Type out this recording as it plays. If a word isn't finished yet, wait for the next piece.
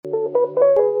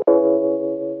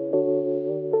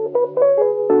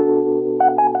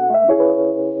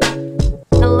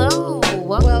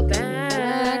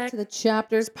the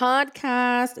Chapters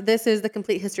podcast. This is the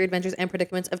complete history, adventures, and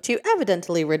predicaments of two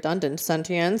evidently redundant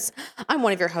sentients. I'm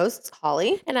one of your hosts,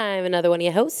 Holly. And I'm another one of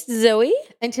your hosts, Zoe.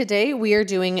 And today we are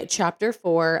doing Chapter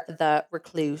 4, The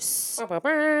Recluse.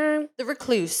 Ba-ba-ba. The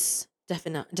recluse,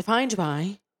 defined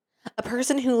by a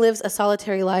person who lives a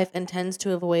solitary life and tends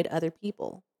to avoid other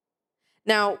people.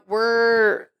 Now,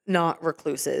 we're not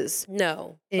recluses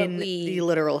No. in the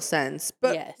literal sense,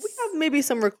 but Yes. we have maybe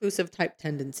some reclusive type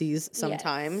tendencies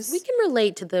sometimes. Yes. We can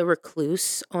relate to the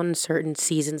recluse on certain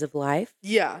seasons of life.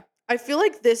 Yeah. I feel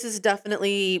like this is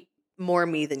definitely more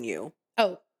me than you.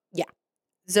 Oh, yeah.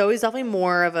 Zoe's definitely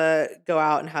more of a go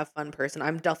out and have fun person.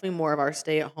 I'm definitely more of our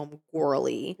stay at home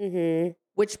girly. Mm-hmm.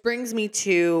 Which brings me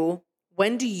to,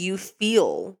 when do you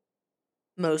feel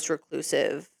most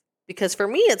reclusive? Because for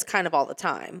me, it's kind of all the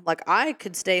time. Like, I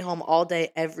could stay home all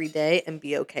day, every day, and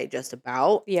be okay just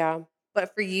about. Yeah.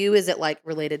 But for you, is it like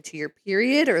related to your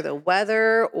period or the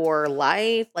weather or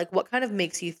life? Like, what kind of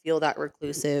makes you feel that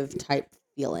reclusive type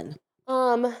feeling?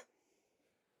 I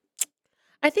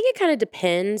think it kind of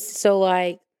depends. So,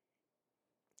 like,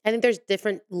 I think there's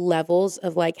different levels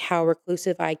of, like, how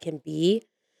reclusive I can be.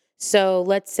 So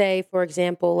let's say, for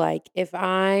example, like if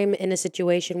I'm in a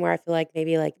situation where I feel like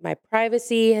maybe like my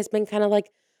privacy has been kind of like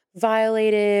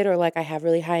violated, or like I have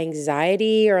really high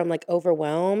anxiety, or I'm like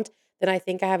overwhelmed, then I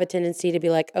think I have a tendency to be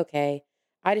like, okay,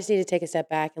 I just need to take a step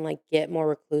back and like get more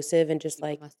reclusive and just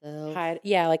like Myself. hide,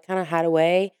 yeah, like kind of hide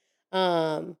away.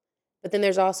 But then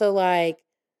there's also like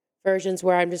versions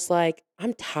where I'm just like,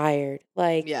 I'm tired.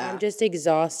 Like Yeah. I'm just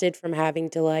exhausted from having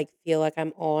to like feel like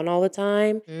I'm on all the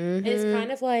time. And it's Mm-hmm.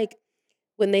 kind of like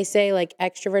when they say like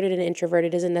extroverted and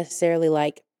introverted isn't necessarily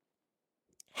like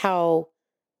how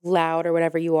loud or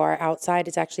whatever you are outside.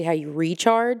 It's actually how you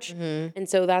recharge. Mm-hmm. And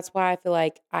so that's why I feel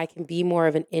like I can be more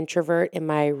of an introvert in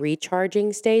my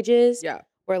recharging stages. Yeah.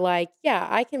 Where like, yeah,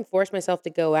 I can force myself to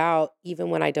go out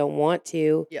even when I don't want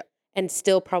to. Yeah. And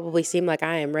still probably seem like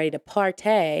I am ready to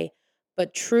partay.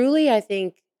 But truly, I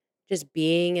think just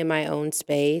being in my own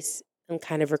space and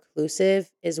kind of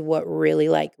reclusive is what really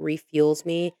like refuels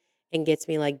me and gets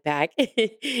me like back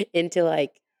into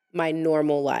like my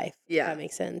normal life. Yeah. If that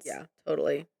makes sense. Yeah,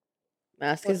 totally.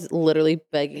 Mask What- is literally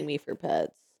begging me for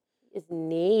pets. It's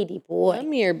needy, boy.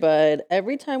 Come here, bud.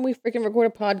 Every time we freaking record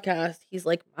a podcast, he's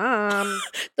like, Mom.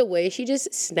 The way she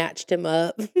just snatched him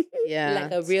up. Yeah.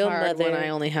 Like a it's real hard mother. when I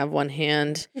only have one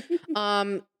hand.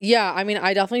 Yeah, I mean,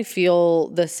 I definitely feel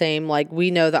the same. Like,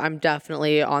 we know that I'm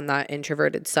definitely on that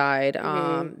introverted side.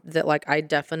 That like I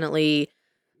definitely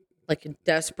like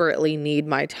desperately need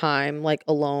my time like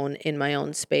alone in my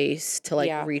own space to like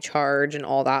Yeah. recharge and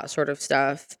all that sort of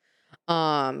stuff.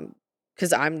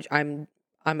 Because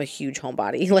I'm a huge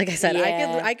homebody. Like I said,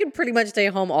 Yeah. I could pretty much stay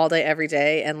home all day every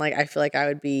day, and like I feel like I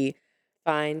would be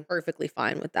Fine. perfectly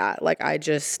fine with that. Like I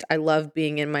love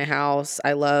being in my house.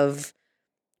 I love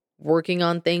working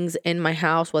on things in my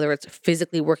house, whether it's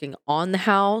physically working on the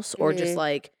house or just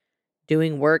like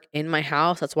doing work in my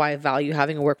house. That's why I value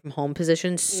having a work from home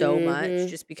position so much,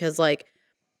 just because like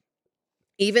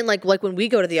even like when we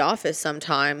go to the office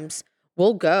sometimes,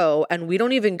 we'll go and we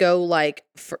don't even go like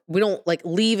we don't like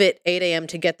leave at 8 a.m.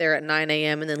 to get there at 9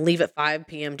 a.m. and then leave at 5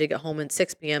 p.m. to get home at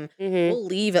 6 p.m. We'll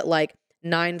leave at like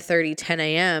 9:30, 10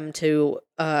 a.m. to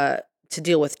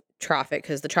deal with traffic,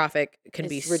 because the traffic can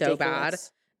be so bad.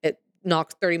 It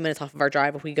knocks 30 minutes off of our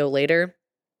drive if we go later.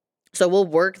 So we'll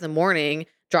work the morning,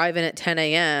 drive in at 10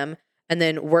 a.m., and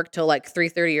then work till like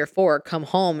 3:30 or 4, come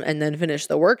home, and then finish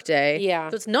the workday.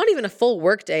 Yeah. So it's not even a full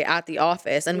workday at the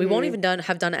office, and we won't even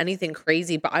have done anything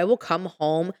crazy, but I will come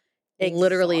home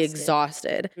literally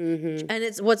exhausted. And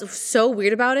it's what's so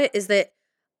weird about it is that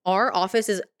our office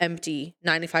is empty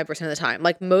 95% of the time.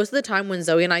 Like most of the time when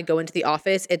Zoe and I go into the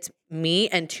office, it's me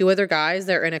and two other guys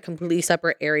that are in a completely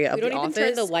separate area of the office. We don't even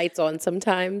turn the lights on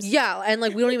sometimes. Yeah, and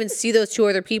like we don't even see those two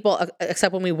other people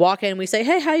except when we walk in, we say,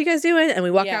 "Hey, how you guys doing?" And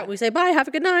we walk out and we say, "Bye, have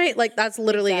a good night." Like that's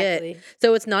literally it.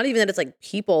 So it's not even that it's like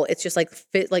people, it's just like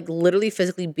like literally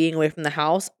physically being away from the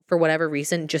house for whatever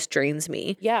reason just drains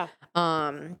me. Yeah.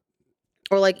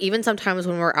 Or like even sometimes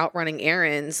when we're out running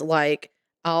errands, like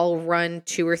I'll run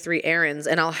 2 or 3 errands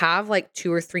and I'll have like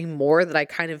 2 or 3 more that I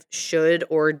kind of should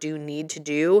or do need to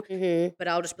do. But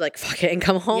I'll just be like, fuck it, and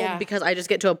come home because I just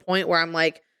get to a point where I'm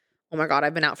like, oh my God,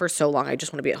 I've been out for so long. I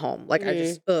just want to be at home. Like I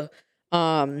just,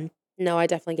 No, I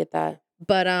definitely get that.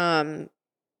 But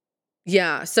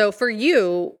yeah. So for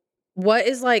you, what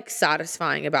is like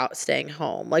satisfying about staying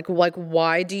home? Like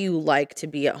why do you like to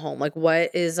be at home? Like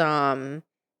what is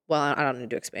well, I don't need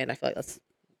to expand. I feel like that's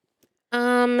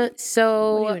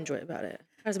So what do you enjoy about it?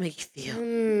 How does it make you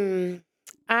feel?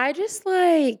 I just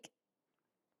like,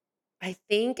 I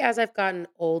think as I've gotten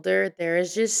older, there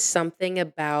is just something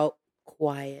about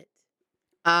quiet.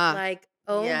 Ah, Like,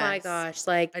 oh my yes. gosh,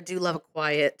 like I do love a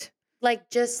quiet.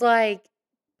 just like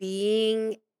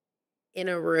being in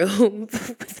a room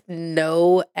with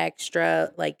no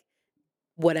extra like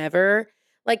whatever.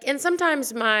 Like, and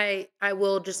sometimes I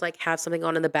will just like have something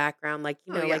on in the background, like,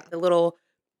 Oh, yeah. like the little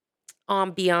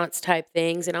ambiance type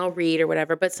things, and I'll read or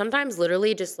whatever. But sometimes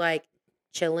literally just like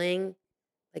chilling,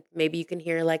 like maybe you can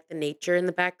hear like the nature in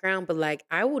the background, but like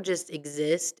I will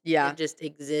Yeah. just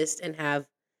exist and have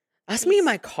That's me in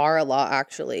my peace. car a lot, Oh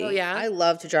actually. yeah? I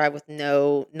love to drive with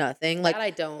no nothing. That Like, I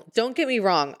don't. don't get me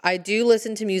wrong. I do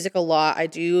listen to music a lot. I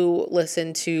do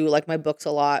listen to like my books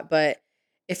a lot. But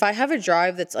if I have a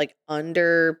drive that's like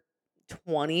under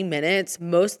 20 minutes,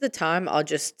 most of the time I'll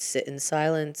just sit in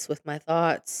silence with my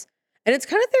thoughts. And it's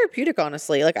kind of therapeutic,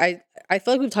 honestly. Like I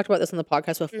feel like we've talked about this on the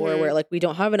podcast before where Mhm. like we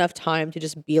don't have enough time to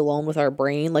just be alone with our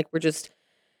brain. Like we're just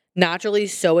naturally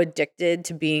so addicted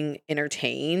to being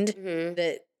entertained Mhm.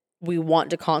 that we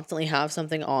want to constantly have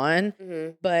something on,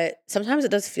 Mhm. but sometimes it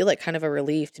does feel like kind of a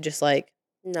relief to just, like,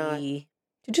 Not. be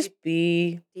to Do you, just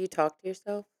be. do you talk to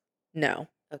yourself? No.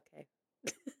 Okay.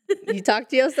 You talk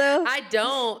to yourself? I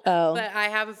don't, Oh. but I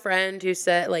have a friend who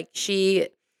said like she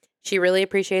really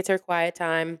appreciates her quiet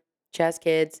time. She has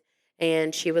kids,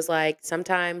 and she was like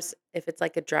sometimes if it's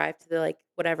like a drive to the like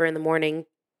whatever in the morning,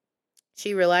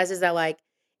 she realizes that like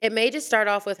it may just start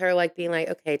off with her like being like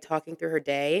okay, talking through her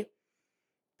day,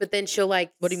 but then she'll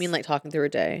What do you mean, like, talking through a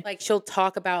day? like she'll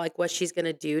talk about like what she's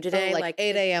gonna do Oh, today, like, like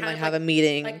 8 AM, I kind of have a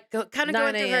meeting. kind of going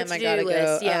 9 through her AM, to I do gotta go.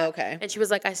 list, Oh, yeah. okay. And she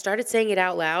was like, I started saying it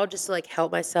out loud just to like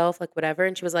help myself, like whatever.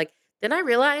 And she was like, then I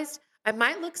realized I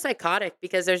might look psychotic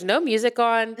because there's no music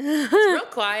on, it's real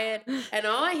quiet, and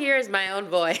all I hear is my own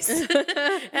voice. And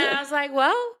I was like,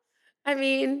 well, I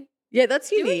mean, Yeah, that's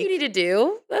do what you need unique. to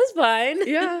do. That's fine.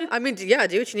 Yeah, I mean, yeah,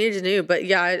 do what you need to do, but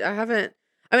yeah, I haven't.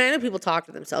 I mean, I know people talk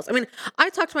to themselves. I mean, I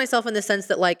talk to myself in the sense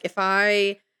that, like, if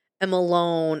I am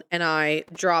alone and I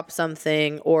drop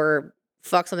something or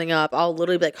fuck something up, I'll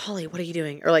literally be like, "Holly, what are you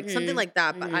doing?" Or like something Mhm. like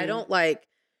that. But I Mhm. don't like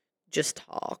just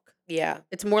talk. Yeah.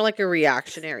 It's more like a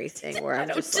reactionary thing where I I'm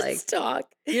don't just like, just talk.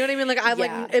 you know what I mean? Like I'm like,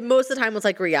 Yeah. and most of the time it's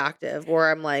like reactive, or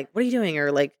I'm like, "What are you doing?"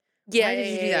 Or like, Yeah, "Why yeah, did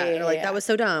you yeah, do yeah, that?" Or yeah, like, "That yeah. was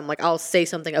so dumb." Like I'll say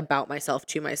something about myself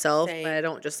to myself, but I Same.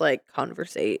 don't just like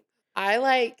conversate. I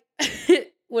like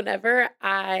whenever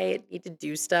I need to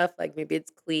do stuff, like maybe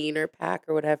it's clean or pack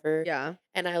or whatever, Yeah.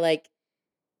 and I like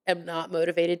am not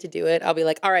motivated to do it, I'll be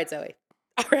like, all right, Zoe.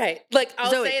 All right. Like I'll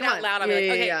Zoe, say it come out on. loud. I'll be Yeah, like,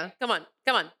 yeah, yeah, okay, yeah. come on,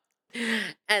 come on.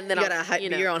 And then You I'll, gotta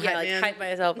be your own yeah, hype like man. hype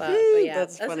myself up. But yeah,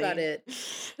 That's that's about funny. it.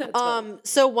 That's funny.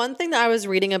 So one thing that I was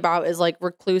reading about is like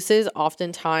recluses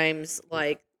oftentimes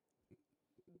like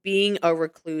being a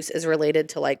recluse is related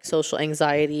to like social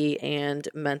anxiety and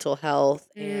mental health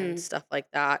and Mm. stuff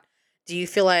like that. Do you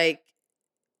feel like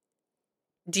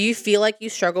do you feel like you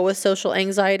struggle with social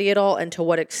anxiety at all, and to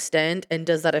what extent, and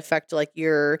does that affect like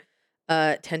your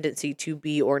tendency to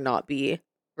be or not be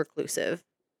reclusive?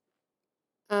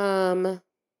 Um,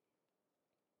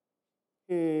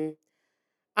 hmm.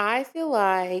 I feel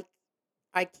like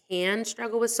I can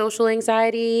struggle with social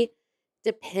anxiety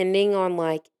depending on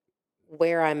like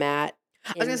where I'm at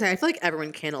I was gonna in say I feel like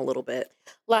everyone can a little bit.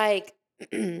 like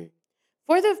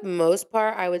for the most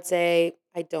part, I would say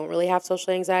I don't really have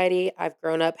social anxiety. I've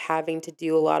grown up having to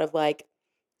do a lot of like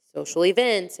social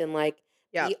events and like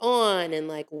Yeah. be on and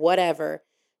like whatever.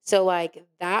 So like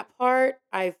that part,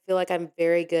 I feel like I'm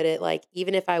very good at like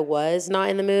even if I was not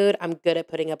in the mood, I'm good at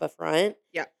putting up a front.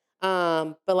 Yeah.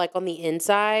 But like on the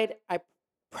inside, I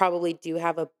probably do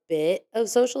have a bit of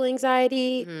social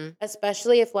anxiety, Mhm.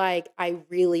 especially if like I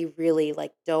really, really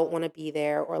like don't want to be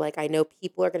there, or like I know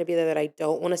people are going to be there that I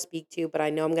don't want to speak to, but I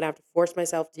know I'm going to have to force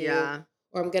myself to, Yeah.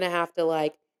 or I'm going to have to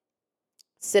like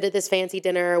sit at this fancy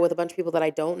dinner with a bunch of people that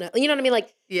I don't know. You know what I mean?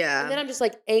 Like, and Yeah. then I'm just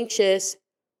like anxious,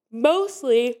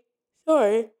 mostly,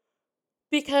 sorry,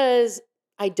 because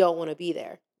I don't want to be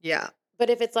there. Yeah. But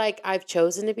if it's like I've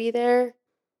chosen to be there,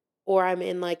 or I'm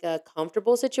in like a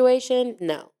comfortable situation,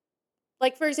 no.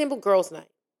 Like for example, girls' night.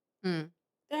 Mm.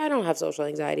 I don't have social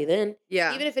anxiety then.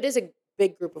 Yeah. Even if it is a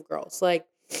big group of girls, like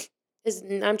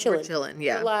I'm We're chilling. chilling, But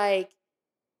yeah. like,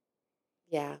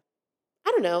 yeah,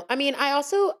 I don't know. I mean, I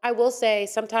will say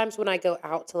sometimes when I go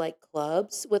out to like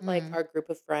clubs with like Mhm. our group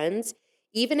of friends,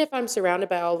 even if I'm surrounded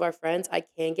by all of our friends, I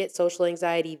can get social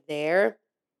anxiety there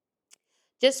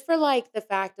just for like the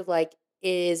fact of like it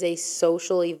is a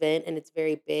social event and it's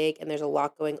very big and there's a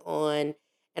lot going on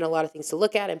and a lot of things to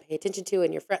look at and pay attention to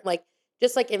and your friend like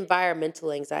just like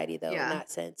environmental anxiety though in Yeah. that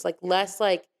sense. Like Yeah. less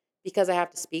like because I have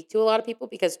to speak to a lot of people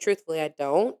because truthfully I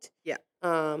don't. Yeah.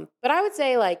 But I would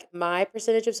say like my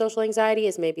percentage of social anxiety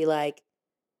is maybe like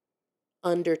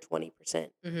under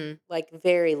 20%, Mhm. like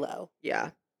very low.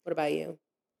 Yeah. What about you?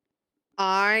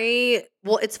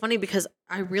 Well, it's funny because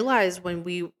I realized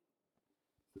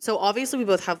so obviously we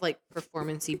both have like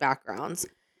performancy backgrounds,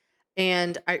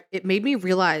 and it made me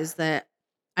realize that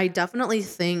I definitely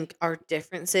think our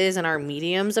differences and our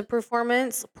mediums of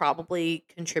performance probably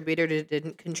contributed or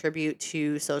didn't contribute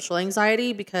to social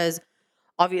anxiety, because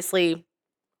obviously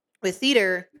with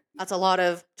theater, that's a lot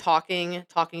of talking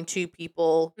to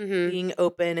people, Mhm. being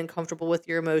open and comfortable with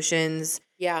your emotions,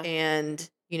 Yeah. and,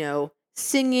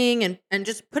 singing and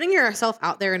just putting yourself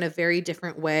out there in a very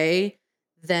different way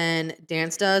than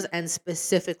dance does, and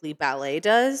specifically ballet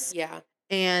does. Yeah.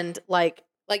 And like,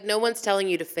 Like, no one's telling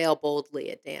you to fail boldly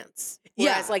at dance.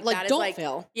 Whereas, yeah, like, that like is don't like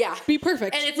fail. yeah. Be And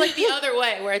perfect. it's like the other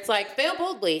way where it's like, fail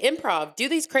boldly, improv, do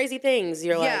these crazy things.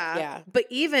 You're like, Yeah, yeah. but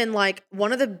even, like,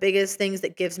 one of the biggest things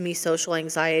that gives me social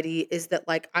anxiety is that,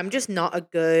 like, I'm just not a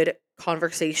good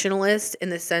conversationalist, in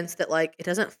the sense that, like, it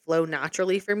doesn't flow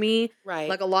naturally for me. Right.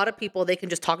 Like, a lot of people, they can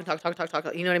just talk and talk, talk, talk,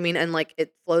 talk, you know what I mean? And, like,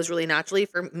 it flows really naturally.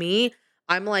 For me,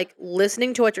 I'm, like,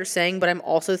 listening to what you're saying, but I'm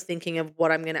also thinking of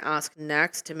what I'm gonna ask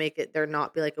next to make it there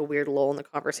not be, like, a weird lull in the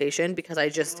conversation, because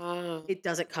Oh, it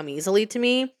doesn't come easily to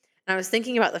me. And I was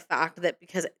thinking about the fact that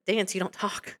because dance, you don't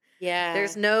talk. yeah.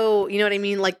 There's no, you know what I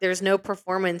mean? Like, there's no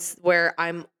performance where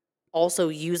I'm also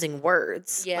using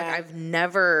words. Like, Yeah. I've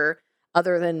never,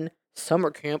 other than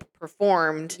summer camp,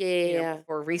 performed, Yeah. Yeah. Yeah.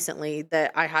 before recently,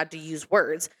 that I had to use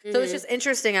words. So it's Mhm. just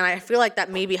interesting, and I feel like that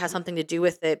maybe has something to do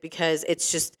with it, because it's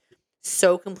just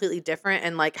so completely different,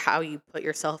 and like how you put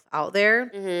yourself out there.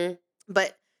 Mhm.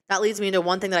 But that leads me into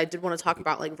one thing that I did want to talk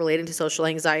about, like relating to social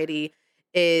anxiety,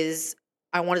 is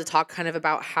I wanted to talk kind of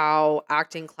about how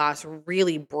acting class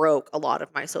really broke a lot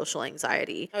of my social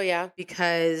anxiety, Oh, yeah.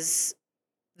 because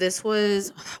this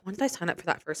was when did I sign up for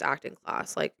that first acting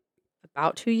class? Like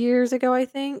about 2 years ago, I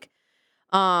think.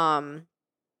 Um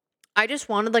I just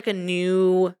wanted like a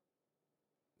new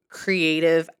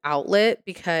creative outlet,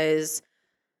 because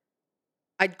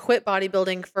I'd quit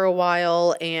bodybuilding for a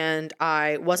while, and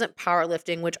I wasn't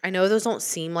powerlifting, which I know those don't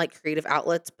seem like creative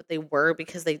outlets, but they were,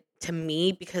 because to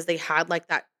me, because they had like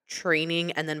that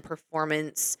training and then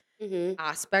performance Mhm.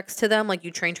 aspects to them. Like, you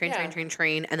train, train, train, Yeah. train,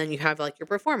 train, and then you have like your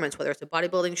performance, whether it's a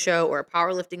bodybuilding show or a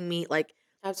powerlifting meet. Like,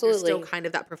 there's still Absolutely. kind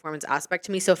of that performance aspect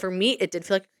to me. So for me, it did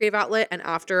feel like a creative outlet. And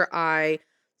after I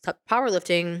stopped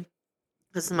powerlifting,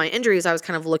 because of my injuries, I was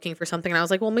kind of looking for something, and I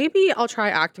was like, well, maybe I'll try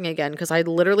acting again, because I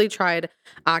literally tried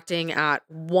acting at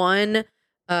one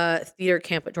theater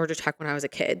camp at Georgia Tech when I was a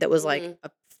kid. That was like Mhm.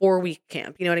 a 4-week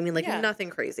camp. You know what I mean? Like, Yeah. nothing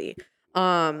crazy.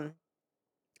 Um,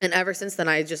 and ever since then,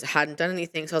 I just hadn't done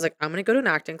anything. So I was like, I'm gonna go to an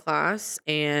acting class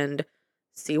and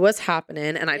see what's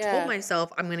happening. And I told Yeah.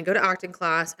 myself, I'm gonna go to acting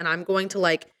class, and I'm going to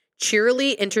like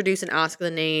cheerily introduce myself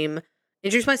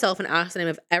and ask the name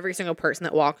of every single person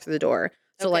that walked through the door.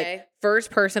 So like, Okay. first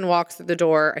person walks through the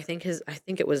door, I think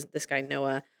it was this guy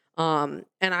Noah. And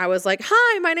I was like,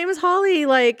 "Hi, my name is Holly.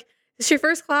 Like, this your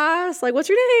first class? Like, what's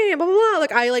your name? Blah blah blah."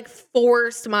 Like, I like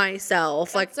forced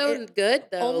myself. Like, That's so good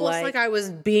though. almost like Like, I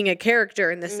was being a character,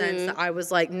 in the sense that mhm. I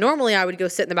was like, normally I would go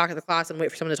sit in the back of the class and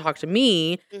wait for someone to talk to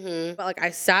me, Mhm. but like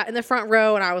I sat in the front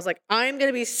row, and I was like, I'm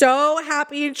gonna be so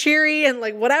happy and cheery and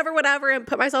like whatever, whatever, and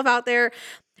put myself out there.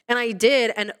 And I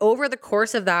did. And over the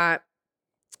course of that,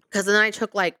 because then I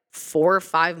took like 4 or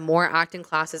 5 more acting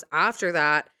classes after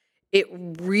that, it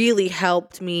really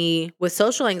helped me with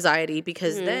social anxiety,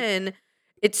 because Mhm. then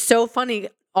it's so funny.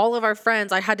 All of our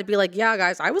friends, I had to be like, yeah,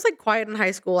 guys, I was like quiet in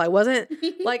high school. I wasn't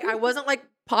like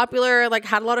popular, like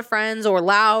had a lot of friends or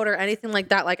loud or anything like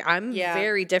that. Like, I'm Yeah.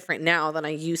 very different now than I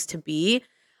used to be.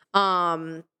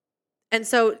 Um, and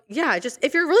so, yeah, just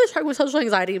if you're really struggling with social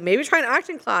anxiety, maybe try an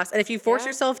acting class. And if you force Yeah.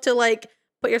 yourself to like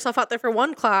put yourself out there for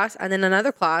one class and then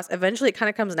another class, eventually it kind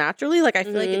of comes naturally. Like, I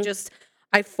feel like Mhm.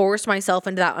 I forced myself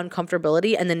into that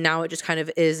uncomfortability, and then now it just kind of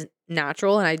is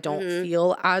natural, and I don't Mhm.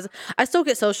 feel I still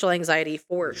get social anxiety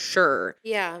for sure,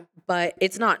 Yeah. but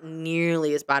it's not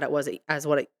nearly as bad as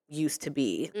what it used to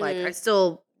be. Like, I Mhm.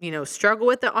 still, struggle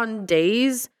with it on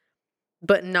days,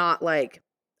 but not like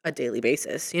a daily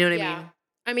basis. You know what I Yeah. mean?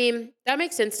 I mean, that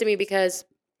makes sense to me because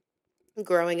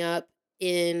growing up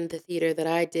in the theater that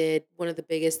I did, one of the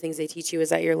biggest things they teach you is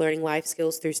that you're learning life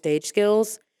skills through stage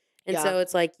skills. And Yeah. so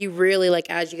it's like you really like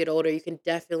as you get older, you can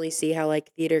definitely see how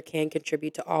like theater can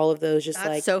contribute to all of those just That's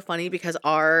like so funny, because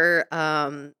our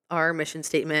mission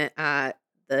statement at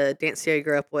the dance studio I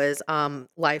grew up was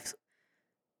life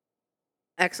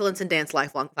excellence in dance,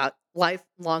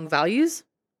 lifelong values,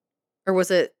 or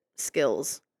was it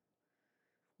skills?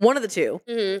 One of the 2.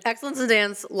 Mhm. Excellence in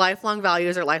dance, lifelong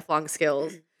values, or lifelong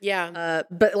skills. Yeah.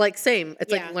 But, like, same.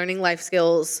 It's like Yeah. learning life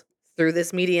skills through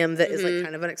this medium that is, like, Mhm.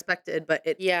 kind of unexpected, but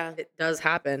it Yeah. it does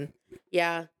happen.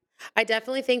 Yeah. I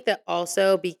definitely think that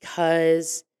also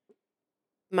because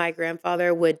my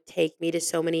grandfather would take me to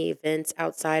so many events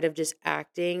outside of just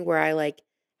acting where I, like,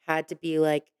 had to be,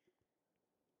 like,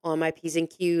 on my P's and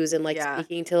Q's and, like, Yeah.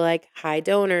 speaking to, like, high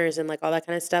donors and, like, all that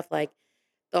kinda stuff, like,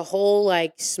 the whole,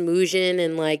 like, smoozing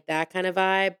and, like, that kind of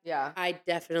vibe, Yeah. I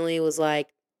definitely was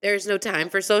like, "There's no time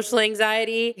for social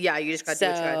anxiety." Yeah, you just gotta do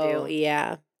what you gotta So, do.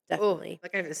 yeah, Oh, definitely.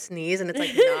 like, I have to sneeze, and it's,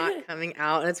 like, not coming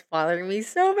out, and it's bothering me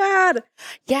so bad.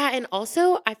 Yeah, and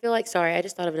also, I feel like sorry, I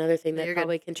just thought of another thing No, that you're good.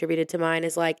 probably contributed to mine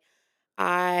is, like,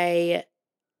 I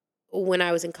when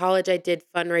I was in college, I did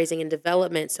fundraising and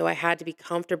development, so I had to be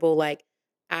comfortable, like,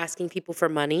 asking people for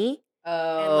money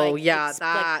and, Oh, like, yeah, like,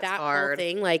 that's that whole hard.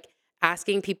 thing, like,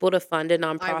 asking people to fund a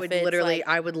nonprofit, like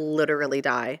I would literally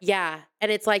die. yeah,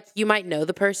 and it's like, you might know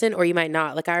the person or you might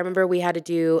not. Like, I remember we had to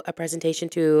do a presentation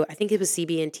to I think it was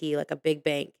CB&T, like, a big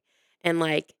bank, and,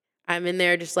 like, I'm in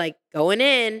there just, like, going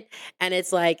in, and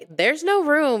it's like, there's no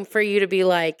room for you to be,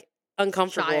 like, Shy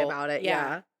uncomfortable. about it, Yeah.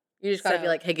 yeah. You just gotta be So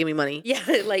like, "Hey, give me money. yeah,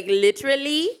 like,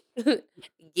 literally,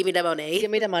 give me the money. Give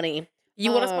me the money."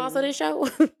 You wanna sponsor Um, this show?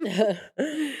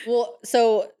 well,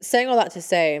 so saying all that to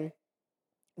say,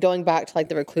 going back to, like,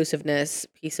 the reclusiveness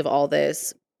piece of all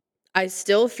this, I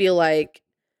still feel like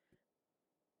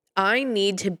I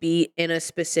need to be in a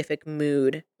specific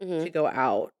mood to Mhm. go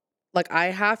out. Like, I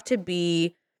have to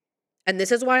be and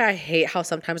this is why I hate how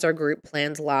sometimes our group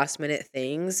plans last minute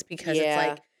things because it's Yeah.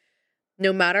 like,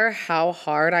 no matter how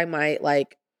hard I might,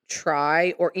 like,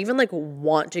 try or even, like,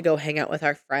 want to go hang out with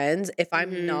our friends, if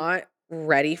I'm Mhm. not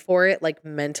ready for it, like,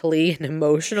 mentally and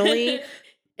emotionally,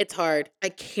 It's hard. I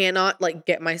cannot, like,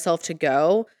 get myself to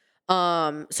go.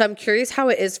 So I'm curious how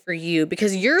it is for you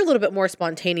because you're a little bit more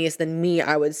spontaneous than me,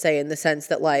 I would say, in the sense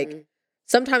that, like, Mhm.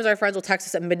 sometimes our friends will text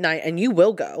us at midnight and you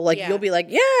will go. Like, you'll Yeah. be like,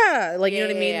 "Yeah!" Like, you Yeah, know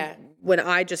what I yeah, mean? yeah. When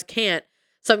I just can't.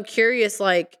 So I'm curious,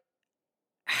 like,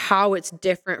 how it's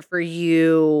different for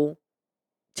you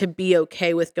to be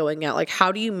okay with going out. Like,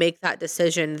 how do you make that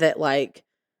decision that, like,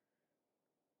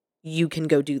 you can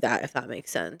go do that, if that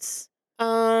makes sense?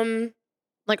 Um,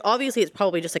 Like, obviously, it's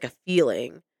probably just, like, a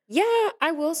feeling. yeah,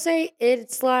 I will say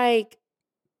it's like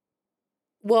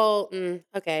well,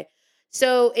 okay.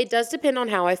 So it does depend on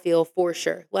how I feel for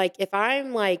sure. Like if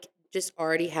I'm like just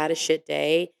already had a shit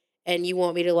day and you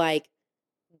want me to like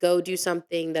go do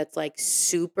something that's like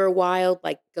super wild,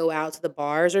 like go out to the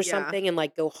bars or Yeah. something and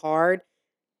like go hard,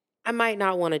 I might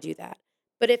not want to do that.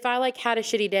 But if I like had a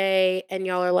shitty day and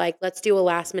y'all are like, let's do a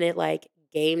last minute like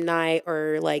game night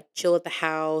or like chill at the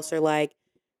house or like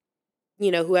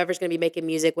whoever's gonna be making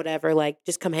music, whatever, like,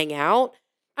 just come hang out.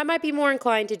 I might be more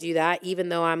inclined to do that even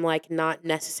though I'm, like, not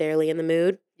necessarily in the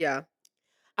mood. Yeah.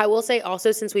 I will say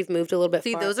also since we've moved a little bit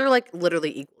See, far those are, like,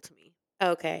 literally equal to me.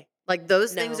 okay. Like,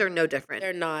 those things No, are no different.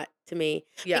 they're not to me.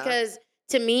 Yeah. Because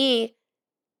to me,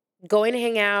 going to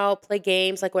hang out, play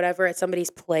games, like, whatever at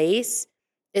somebody's place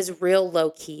is real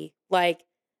low key. Like,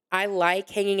 I like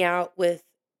hanging out with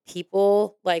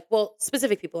people, like well,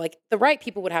 specific people, like, the right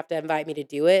people would have to invite me to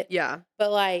do it. Yeah.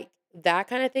 But, like, that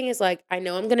kinda thing is, like, I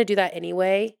know I'm gonna do that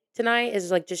anyway tonight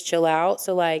is, like, just chill out.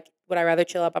 So, like, would I rather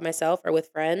chill out by myself or with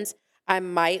friends? I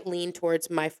might lean towards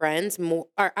my friends more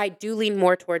or I do lean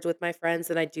more towards with my friends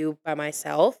than I do by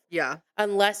myself, Yeah.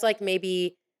 unless, like,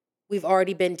 maybe we've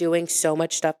already been doing so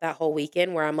much stuff that whole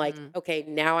weekend where I'm like, Mhm. "Okay,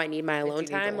 now I need my I alone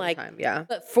do need time," alone like time, yeah.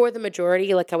 but for the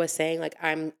majority, like I was saying, like,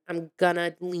 I'm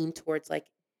gonna lean towards, like,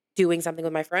 doing something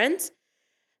with my friends.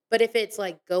 But if it's,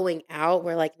 like, going out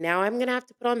where, like, now I'm gonna have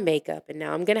to put on makeup, and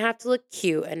now I'm gonna have to look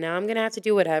cute, and now I'm gonna have to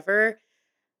do whatever,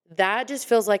 that just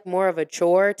feels like more of a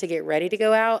chore to get ready to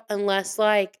go out unless,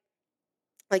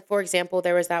 for example,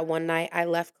 there was that one night I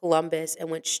left Columbus and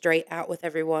went straight out with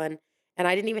everyone, and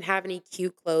I didn't even have any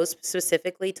cute clothes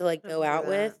specifically to, like, I go remember out that.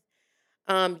 with.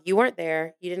 You weren't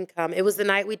there, you didn't come. It was the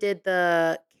night we did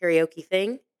the karaoke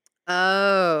thing,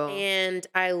 Oh. and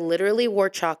I literally wore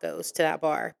Chacos to that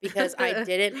bar because I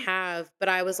didn't have but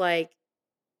I was, like,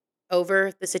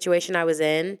 over the situation I was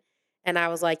in, and I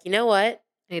was like, "You know what?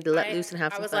 I need to let I loose and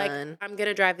have I some was like, fun. I'm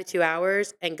gonna drive the 2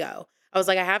 hours and go." I was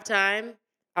like, "I have time.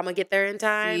 Imma get there in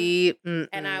time." See,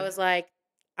 And I mm-mm. was like,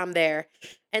 "I'm there."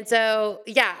 And so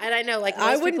yeah, and I know, like,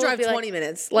 I most wouldn't people would drive be like 20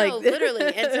 minutes, like no,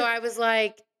 literally. And so I was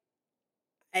like,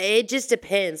 it just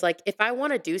depends. Like, if I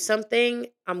wanna do something,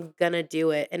 I'm gonna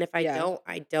do it, and if I Yeah, don't,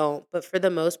 I don't. But for the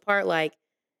most part, like,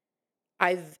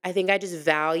 I think I just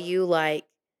value, like,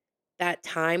 that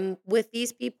time with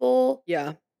these people.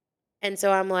 yeah. And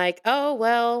so I'm like, "Oh,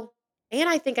 well." And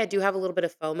I think I do have a little bit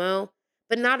of FOMO,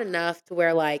 but not enough to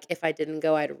where, like, if I didn't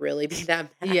go, I'd really be that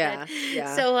mad. Yeah,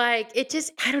 yeah. So, like, it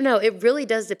just I don't know, it really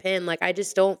does depend. Like, I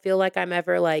just don't feel like I'm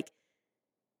ever, like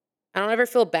I don't ever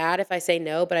feel bad if I say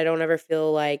no, but I don't ever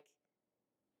feel like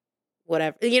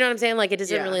whatever. You know what I'm saying? Like, it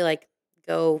doesn't Yeah, really, like,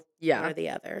 go one yeah. or the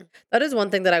other. That is one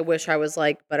thing that I wish I was,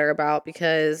 like, better about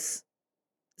because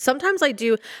sometimes I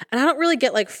do and I don't really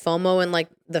get, like, FOMO in, like,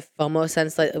 the FOMO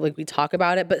sense that, like, we talk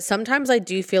about it, but sometimes I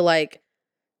do feel like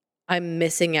I'm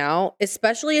missing out,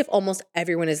 especially if almost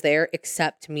everyone is there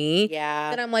except me. Yeah,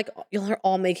 Then I'm like, y'all are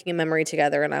all making a memory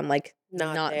together, and I'm, like,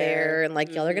 not not there, there. and,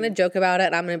 like, y'all are gonna Mhm. joke about it,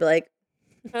 and I'm gonna be like,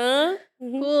 Huh?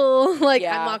 Mhm. "Cool." Like, I'm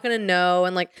Yeah. not gonna know,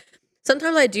 and, like,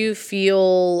 sometimes I do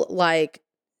feel, like,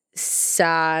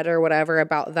 sad or whatever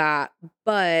about that,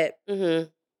 but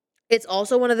Mhm. it's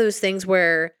also one of those things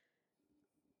where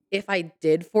if I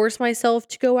did force myself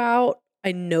to go out,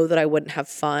 I know that I wouldn't have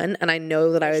fun, and I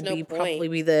know that I There's would no be point. probably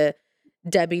be the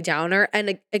Debbie Downer,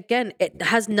 and again, it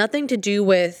has nothing to do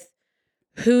with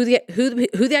who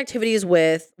the activity is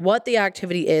with, what the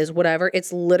activity is, whatever.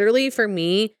 It's literally for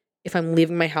me if I'm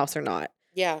leaving my house or not.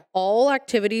 Yeah. All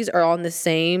activities are on the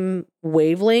same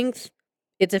wavelength.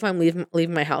 It's if I'm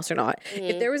leaving my house or not.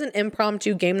 If Mhm. there was an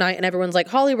impromptu game night and everyone's like,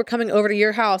 "Holly, we're coming over to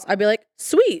your house," I'd be like,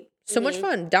 "Sweet, so much Mhm.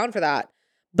 fun, down for that."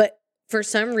 But for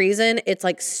some reason, it's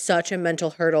like such a mental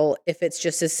hurdle if it's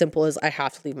just as simple as I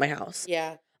have to leave my house.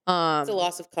 Yeah. It's a Um,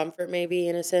 loss of comfort maybe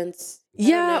in a sense. I don't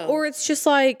yeah, know. or it's just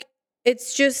like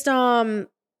it's just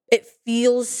it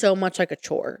feels so much like a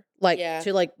chore. Like Yeah.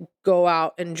 to like go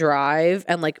out and drive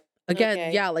and like again,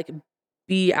 Okay. yeah, like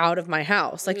be out of my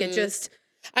house. Like it Mhm. just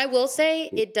I will say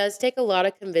it does take a lot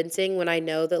of convincing when I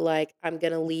know that, like, I'm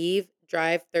gonna leave,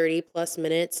 drive 30 plus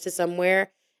minutes to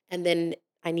somewhere, and then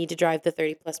I need to drive the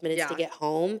 30 plus minutes to yeah. get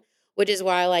home, which is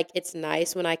why, like, it's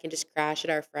nice when I can just crash at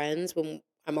our friends when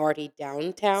I'm already See, I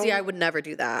downtown. would never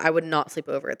do that. I would not sleep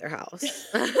over at their house.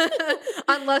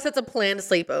 Unless it's a planned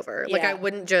sleepover. Like I Yeah.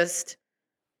 wouldn't just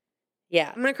Yeah.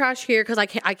 I'm gonna crash here because I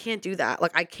can't do that.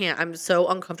 Like I can't. I'm so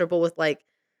uncomfortable with like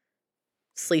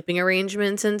sleeping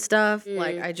arrangements and stuff.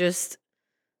 Like Mm. I just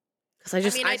because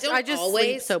I mean, I I don't just sleep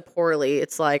always. so poorly.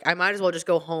 It's like I might as well just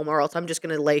go home or else I'm just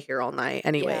gonna lay here all night Yeah.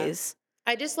 anyways.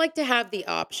 I just like to have the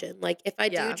option. Like, if I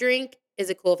do Yeah. drink, is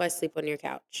it cool if I sleep on your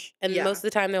couch? And most Yeah. of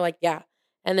the time they're like, yeah.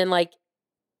 And then, like,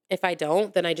 if I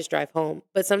don't, then I just drive home.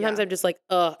 But sometimes Yeah. I'm just like,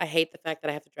 "Oh, I hate the fact that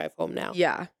I have to drive home now."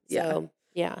 Yeah. Yeah. So,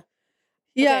 yeah.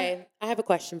 Yeah. Okay, I have a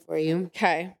question for you.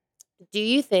 Okay. Do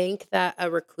you think that a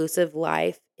reclusive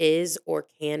life is or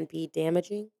can be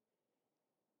damaging?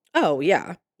 Oh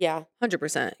yeah. Yeah.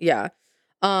 100%. Yeah.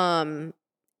 Um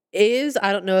is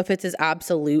I don't know if it's as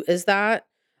absolute as that,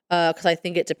 because I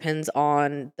think it depends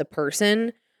on the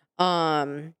person.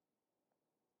 Um,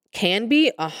 can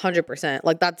be 100%.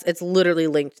 Like that's it's literally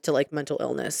linked to like mental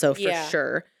illness, so for Yeah.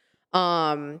 sure.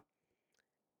 Um,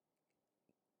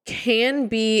 can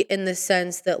be in the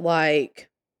sense that like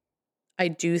I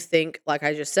do think, like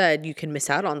I just said, you can miss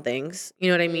out on things. You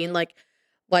know what I mean? Mhm.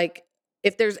 Like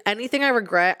if there's anything I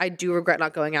regret, I do regret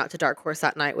not going out to Dark Horse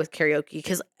that night with karaoke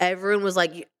because everyone was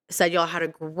like said y'all had a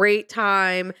great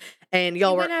time and We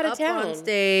y'all went were out of up on town.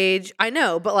 stage. I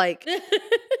know, but like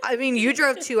I mean, you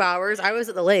drove 2 hours. I was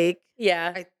at the lake,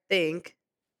 Yeah. I think.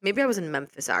 Maybe I was in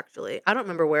Memphis actually. I don't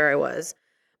remember where I was,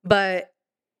 but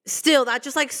still, that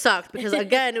just, like, sucked because,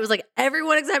 again, it was, like,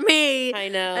 everyone except me, I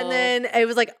and know. then it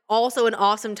was, like, also an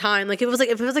awesome time, like, if it was,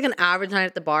 like, an average night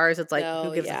at the bars, it's, like, who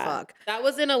No, gives a yeah. fuck? That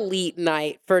was an elite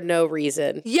night for no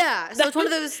reason. Yeah, so That it's one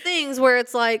was of those things where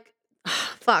it's, like,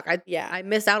 fuck, Yeah. I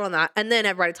missed out on that, and then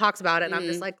everybody talks about it, and I'm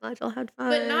just, Mhm. like, "Glad y'all had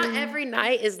But not fun." every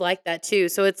night is like that too.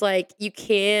 So it's like you You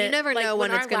can't never like know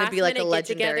when when it's our gonna be, last like, a minute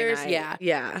legendary get-togethers, night. yeah.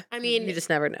 Yeah, I you mean, just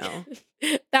never know.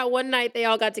 that one night they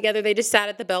all got together, they just sat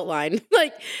at the belt line.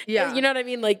 Like, you Yeah. know what I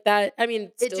mean? Like that. I mean,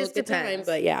 It still a just good time, depends.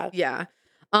 but yeah. Yeah.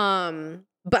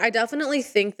 But I definitely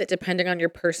think that depending on your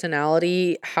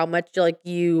personality, how much like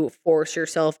you force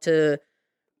yourself to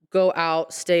go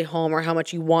out, stay home, or how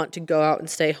much you want to go out and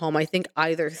stay home, I think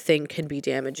either thing can be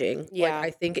damaging. Like Yeah.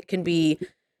 I think it can be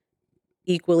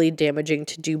equally damaging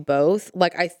to do both.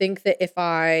 Like I think that if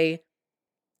I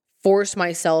force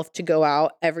myself to go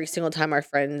out every single time our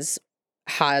friends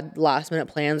had last minute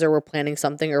plans or were planning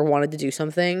something or wanted to do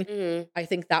something, Mhm. I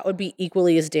think that would be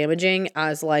equally as damaging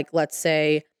as like let's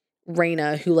say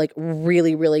Raina who like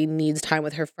really really needs time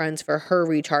with her friends for her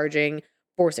recharging,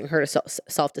 forcing her to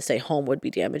self to stay home would be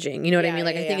damaging. You know what I Yeah, mean?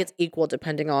 Like yeah, I think yeah. it's equal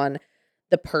depending on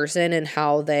the person and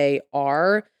how they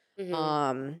are. Mhm.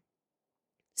 Um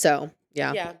so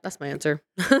yeah, Yeah. that's my answer.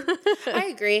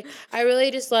 I agree. I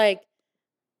really just like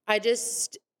I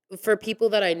just for people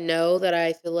that I know that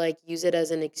I feel like use it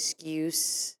as an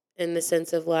excuse in the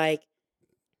sense of like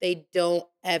they don't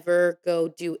ever go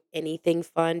do anything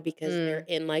fun because they're Mm,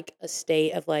 in like a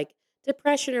state of like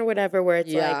depression or whatever, where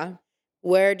it's like, yeah.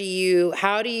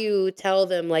 how do you tell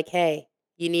them like, hey,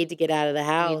 you need to get out of the You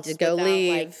need to house go without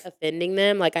like leave. offending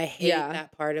them? Like, I hate Yeah.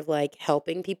 that part of like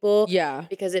helping people Yeah.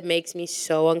 because it makes me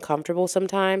so uncomfortable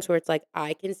sometimes where it's like,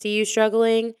 I can see you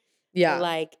struggling, but Yeah.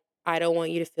 like, I don't want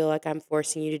you to feel like I'm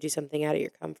forcing you to do something out of your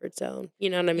comfort zone.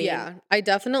 You know what I mean? Yeah. I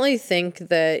definitely think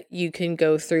that you can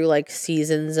go through like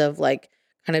seasons of like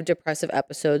kind of depressive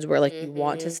episodes where like you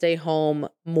want to Mhm. stay home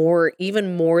more,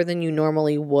 even more than you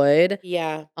normally would.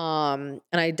 Yeah. And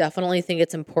I definitely think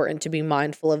it's important to be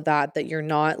mindful of that, that you're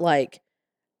not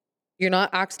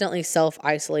accidentally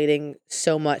self-isolating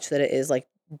so much that it is like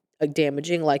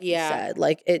damaging, like you Yeah. said.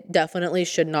 Like it definitely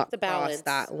should It's not a cross balance,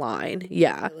 that line.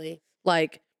 Yeah. really.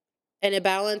 Like, And a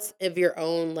balance of your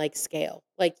own, like, scale.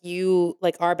 Like,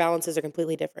 our balances are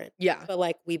completely different, yeah. but,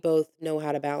 like, we both know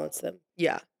how to balance them.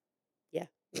 Yeah. Yeah.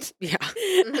 Wait, Yeah.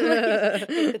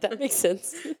 did that make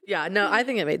sense? Yeah, no, I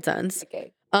think it made sense.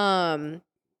 Okay. Um,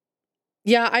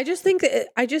 yeah, I just think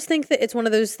that it's one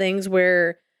of those things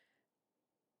where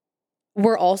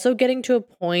we're also getting to a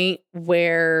point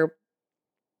where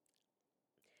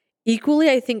equally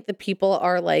I think the people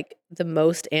are like the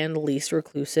most and least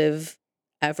reclusive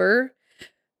ever,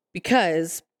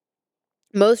 because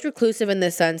most reclusive in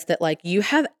the sense that like you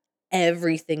have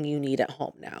everything you need at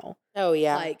home now. Oh,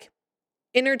 yeah. Like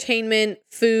entertainment,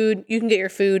 food, you can get your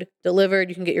food delivered,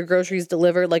 you can get your groceries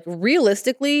delivered. Like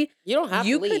realistically, You don't have to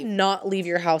you could leave not leave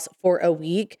your house for a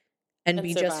week and and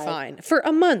be just survive. fine. For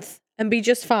a month and be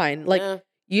just fine. Like Yeah.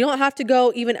 you don't have to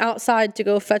go even outside to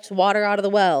go fetch water out of the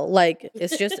well. Like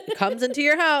it's just it comes into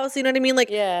your house, you know what I mean? Like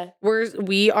Yeah.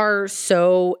 we are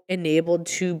so enabled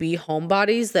to be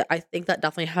homebodies that I think that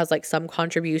definitely has like some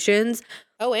contributions.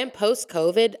 Oh, and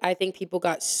post-COVID, I think people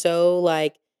got so,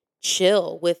 like,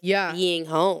 chill with Yeah. being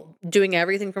home. Doing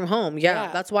everything from home. Yeah.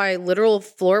 Yeah. That's why literal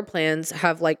floor plans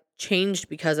have like changed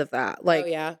because of that. Oh, Like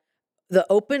yeah. the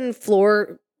open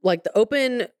floor, like the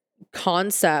open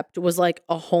concept was like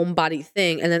a homebody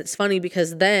thing. And then it's funny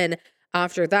because then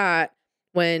after that,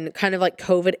 when kind of like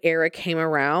COVID era came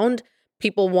around,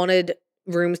 people wanted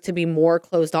rooms to be more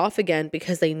closed off again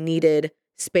because they needed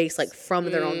space like from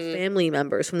their own Mm, family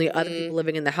members, from the other people mhm.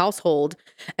 living in the household.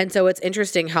 And so it's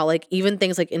interesting how like even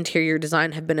things like interior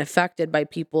design have been affected by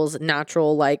people's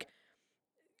natural like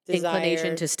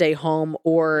inclination Desire. to stay home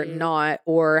or Mhm. not,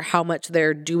 or how much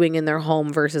they're doing in their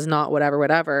home versus not, whatever,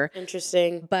 whatever.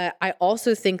 Interesting. But I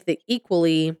also think that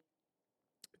equally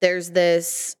there's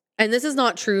this, and this is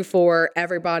not true for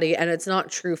everybody and it's not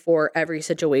true for every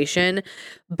situation,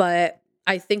 but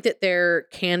I think that there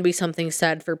can be something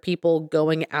said for people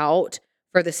going out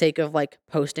for the sake of like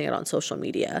posting it on social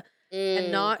media. And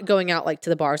Mm. not going out, like, to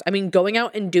the bars. I mean, going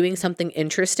out and doing something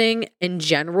interesting in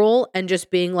general and just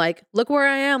being like, "Look where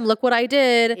I am, look what I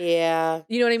did." Yeah.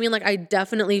 You know what I mean? Like, I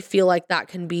definitely feel like that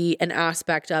can be an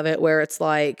aspect of it where it's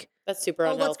like, That's super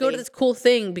 "Oh, let's go to unhealthy. this cool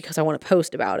thing because I wanna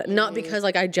post about it." Not Mhm. because,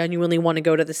 like, I genuinely wanna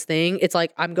go to this thing. It's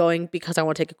like, I'm going because I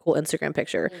wanna take a cool Instagram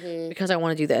picture, Mhm. because I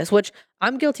wanna do this, which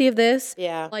I'm guilty of this.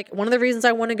 Yeah. Like, one of the reasons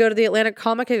I wanna go to the Atlanta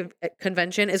Comic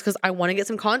Convention is because I wanna get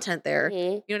some content there. Mhm.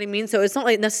 You know what I mean? So it's not,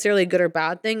 like, necessarily a good or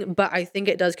bad thing, but I think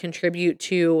it does contribute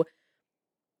to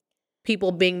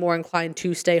people being more inclined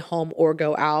to stay home or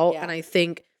go out, Yeah. and I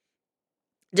think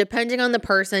depending on the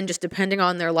person, just depending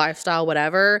on their lifestyle,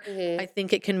 whatever, I Mhm.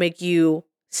 think it can make you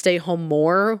stay home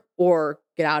more or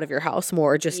get out of your house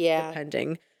more, just Yeah.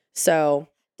 depending. So,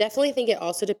 Definitely think it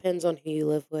also depends on who you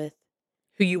live with.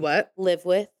 who you what? Live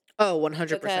with, Oh,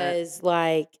 100%. because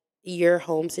like your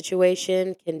home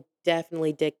situation can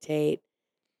definitely dictate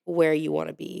where you want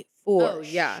to be Oh, for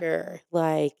yeah. sure.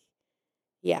 Like,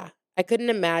 yeah. I couldn't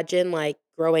imagine like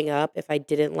growing up if I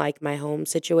didn't like my home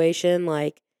situation.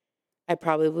 Like, I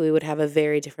probably would have a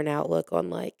very different outlook on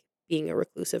like being a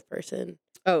reclusive person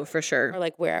Oh, for or sure.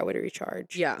 like where I would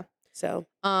recharge. Yeah. So,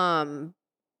 Um,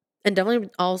 and definitely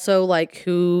also, like,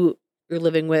 who you're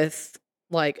living with,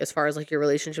 like, as far as, like, your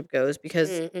relationship goes, because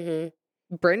mhm.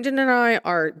 Brendan and I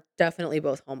are definitely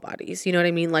both homebodies, you know what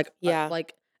I mean? Yeah.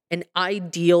 Like, an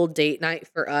ideal date night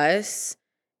for us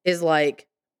is, like,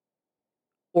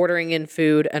 ordering in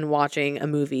food and watching a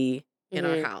movie in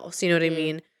our Mhm. house, you know what I Mhm.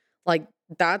 mean? Like,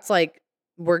 that's, like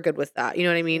we're good with that, you know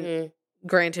what I mean? Mhm.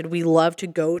 Granted, we love to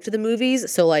go to the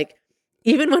movies, so, like,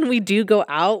 even when we do go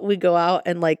out, we go out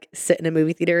and, like, sit in a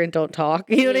movie theater and don't talk,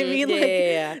 you know what I Mhm. mean? Yeah, Like, yeah,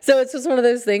 yeah. so it's just one of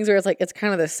those things where it's, like, it's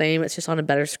kinda the same, it's just on a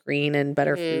better screen and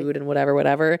better Mhm. food and whatever,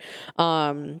 whatever.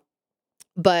 Um,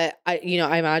 But I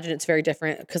imagine it's very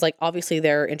different because, like, obviously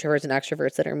there are introverts and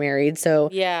extroverts that are married. So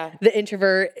Yeah. the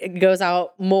introvert goes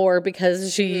out more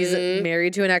because she's Mhm.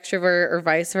 married to an extrovert or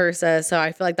vice versa. So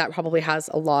I feel like that probably has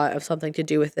a lot of something to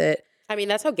do with it. I mean,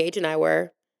 that's how Gage and I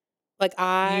were. Like, You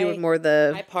were I more I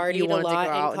you partied a wanted to go lot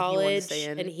in out and he wanted to stay college,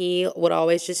 and in. he would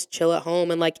always just chill at home,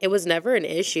 and, like, it was never an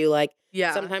issue, like,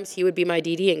 Yeah. sometimes he would be my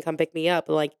DD and come pick me up,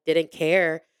 and, like, didn't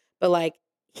care, but, like,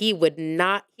 he did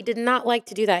not like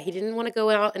to do that. He didn't wanna go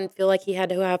out and feel like he had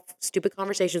to have stupid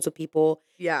conversations with people.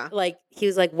 Yeah. Like, he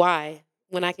was like, "Why?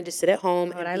 When I can just sit at home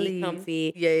Why would and I be leave?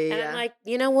 comfy." Yeah, yeah, And I'm yeah. like,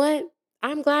 "You know what?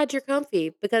 I'm glad you're comfy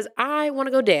because I wanna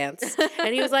go dance."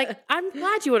 And he was like, "I'm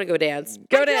glad you wanna go dance. I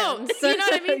Go don't." dance. You know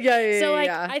what I mean? Yeah, yeah, So, yeah, like,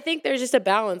 yeah. I think there's just a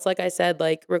balance, like I said,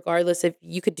 like, regardless if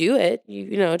you could do it,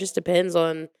 it just depends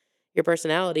on your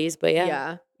personalities, but yeah.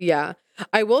 Yeah, yeah.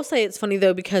 I will say it's funny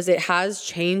though because it has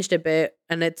changed a bit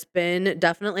and it's been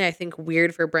definitely I think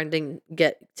weird for Brendan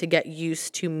get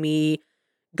used to me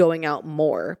going out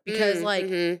more because like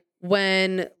Mhm.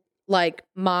 when like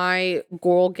my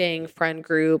girl gang friend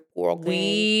group, Girl gang.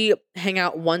 we hang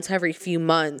out once every few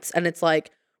months and it's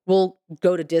like we'll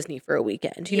go to Disney for a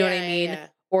weekend. You know what I Yeah, mean? yeah,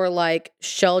 Or like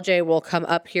Shell J will come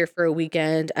up here for a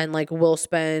weekend and like we'll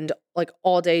spend like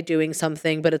all day doing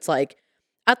something, but it's like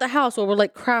at the house where we're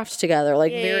like craft together,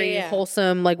 like yeah. Yeah, yeah, very yeah.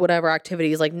 wholesome, like whatever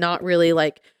activities, like not really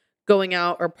like going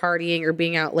out or partying or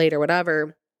being out late or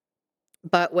whatever.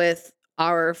 But with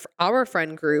our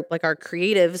friend group, like our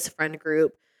creatives friend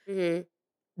group, Mhm.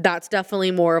 that's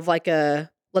definitely more of like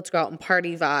a let's go out and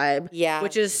party vibe, Yeah.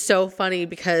 which is so funny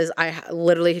because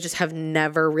literally just have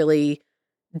never really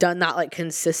done that like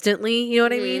consistently, you know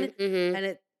what I mean? Mhm, mhm. And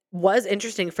it was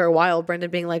interesting for a while,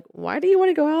 Brendan being like, "Why do you want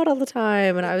to go out all the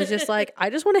time?" And I was just like, "I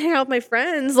just want to hang out with my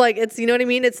friends." Like it's, you know what I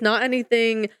mean? It's not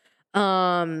anything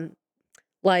um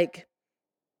like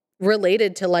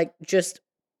related to like just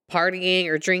partying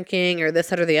or drinking or this,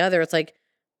 that, or the other. It's like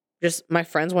just my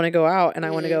friends want to go out and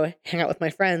I want to Mhm. go hang out with my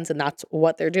friends and that's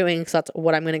what they're doing. So that's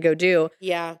what I'm going to go do.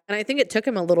 Yeah. And I think it took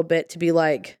him a little bit to be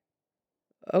like,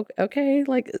 Okay,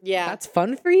 like Yeah. that's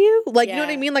fun for you?" Like, you know what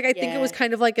I Yeah. mean? Like I think it was Yeah.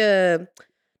 kind of like a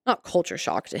not culture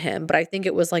shock to him, but I think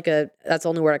it was like that's the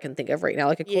only word I can think of right now,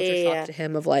 like a Yeah, culture yeah, shock yeah. to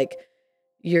him of like,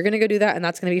 "You're going to go do that and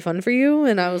that's going to be fun for you?"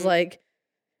 And I was Mhm. like,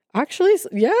 "Actually,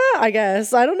 yeah, I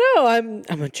guess. I don't know.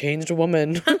 I'm a changed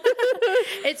woman."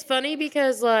 It's funny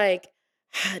because, like,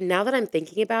 now that I'm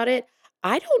thinking about it,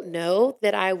 I don't know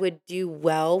that I would do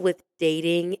well with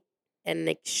dating an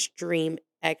extreme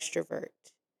extrovert.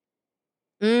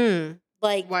 Mm.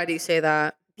 Like, Why do you say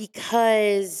that?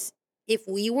 because if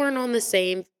we weren't on the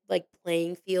same, like,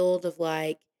 playing field of,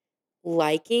 like,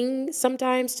 liking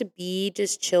sometimes to be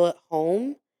just chill at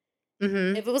home,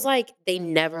 Mhm. if it was like they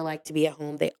never liked to be at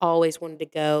home, they always wanted to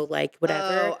go, like,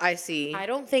 whatever, Oh, I see. I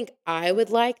don't think I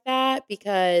would like that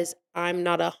because I'm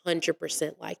not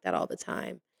 100% like that all the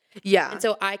time. And Yeah.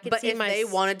 so I could But see if my they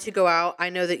wanted to go out, I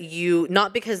know that you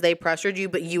not because they pressured you,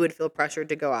 but you would feel pressured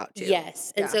to go out too.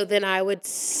 yes. And Yeah. so then I would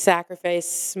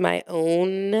sacrifice my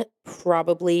own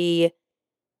probably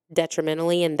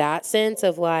detrimentally in that sense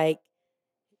of like,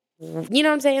 you know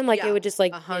what I'm saying? Like it Yeah. would just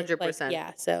like get like, 100%.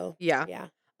 yeah. So Yeah. yeah.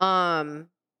 Um,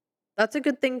 that's a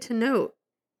good thing to note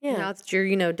Yeah. now that you're,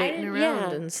 I dating didn't,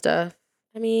 around yeah. and stuff.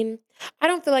 I mean, I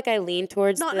don't feel like I lean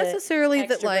towards Not the necessarily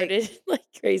that like extroverted like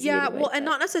crazy yeah, anyway, well, and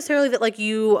but not necessarily that like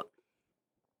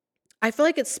I feel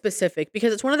like it's specific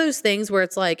because it's one of those things where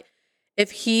it's like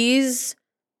if he's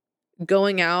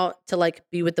going out to like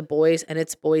be with the boys and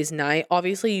it's boys' night,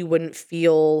 obviously you wouldn't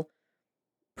feel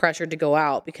pressured to go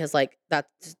out because like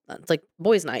that's like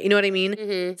boys' night. You know what I mean?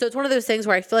 mhm. So it's one of those things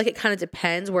where I feel like it kind of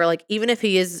depends where like even if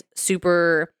he is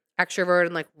super extrovert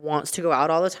and like wants to go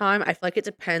out all the time, I feel like it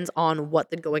depends on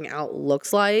what the going out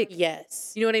looks like.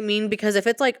 Yes. You know what I mean? Because if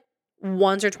it's like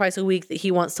once or twice a week that he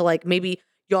wants to like maybe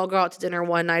y'all go out to dinner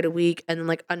one night a week and then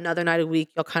like another night a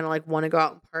week y'all kind of like want to go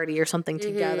out and party or something Mhm.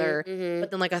 together. Mhm. But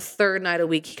then like a third night a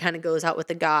week he kind of goes out with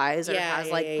the guys or Yeah, has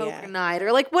yeah, like yeah, poker yeah. night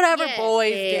or like whatever Yes, yeah,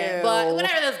 boys yeah, yeah. But do.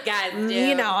 whatever those guys do.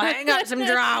 Hang up some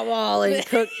drywall and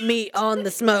cook meat on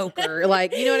the smoker.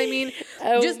 Like, you know what I mean?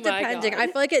 Oh Just my depending. god. I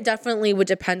feel like it definitely would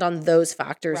depend on those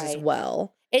factors as Right.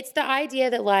 well. It's the idea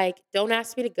that, like, don't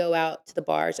ask me to go out to the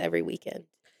bars every weekend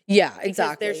Yeah, because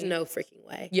there's exactly. no freaking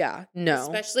way. Yeah, no.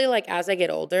 Especially, like, as I get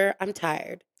older, I'm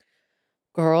tired.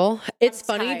 Girl, I'm it's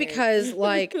funny tired. because,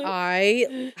 like,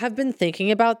 I have been thinking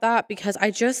about that because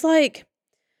I just, like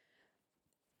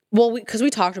well, because we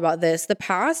talked about this, the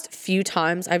past few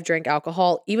times I've drank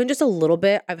alcohol, even just a little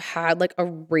bit, I've had, like, a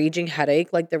raging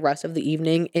headache, like, the rest of the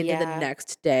evening into the Yeah.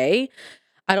 next day.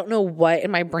 I don't know what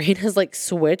in my brain has like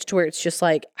switched where it's just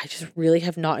like I just really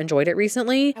have not enjoyed it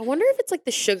recently. I wonder if it's like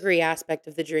the sugary aspect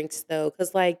of the drinks though,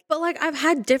 because like But like I've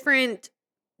had different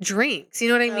drinks, you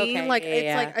know what I mean? okay, Like yeah, it's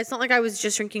yeah. like it's not like I was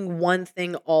just drinking one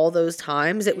thing all those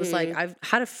times. It was like I've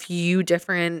had a few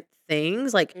different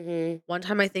things. Like one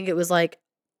time I think it was like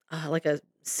a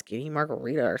skinny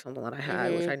margarita or something that I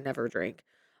had, which I never drink.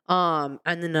 And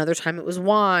then another time it was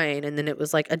wine, and then it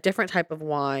was like a different type of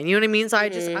wine. You know what I mean? So I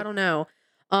don't know.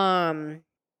 Um,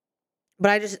 but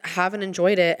I just haven't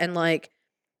enjoyed it, and like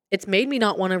it's made me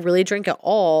not want to really drink at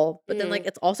all. But then like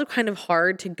it's also kind of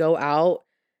hard to go out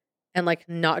and like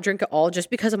not drink at all just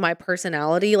because of my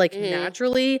personality. Like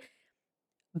naturally,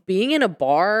 being in a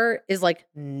bar is like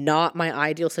not my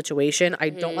ideal situation. I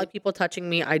don't like people touching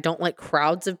me. I don't like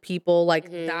crowds of people.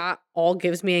 Like that all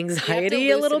gives me You have to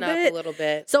anxiety a little loosen up bit. a little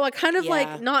bit. So I kind of Yeah.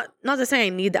 like not to say I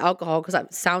need the alcohol because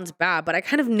that sounds bad, but I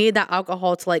kind of need that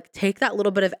alcohol to like take that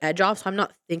little bit of edge off so I'm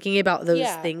not thinking about those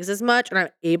Yeah. things as much and I'm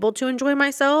able to enjoy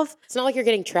myself. It's not like you're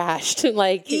getting trashed.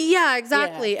 Like Yeah,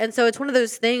 exactly. And so it's one of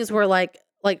those things where like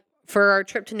for our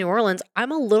trip to New Orleans,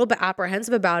 I'm a little bit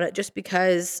apprehensive about it just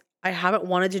because I haven't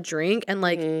wanted to drink and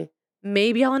like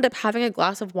maybe I'll end up having a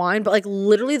glass of wine, but like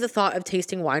literally the thought of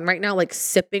tasting wine right now, like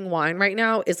sipping wine right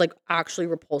now is like actually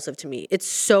repulsive to me. It's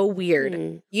so weird.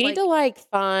 You need to like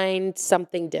find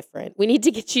something different. We need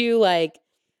to get you like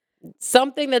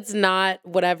something that's not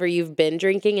whatever you've been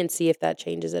drinking and see if that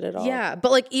changes it at all. Yeah,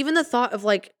 but like even the thought of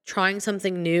like trying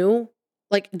something new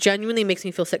like genuinely makes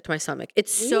me feel sick to my stomach.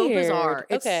 It's so bizarre.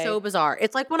 Weird. It's so bizarre.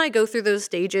 It's like when I go through those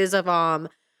stages of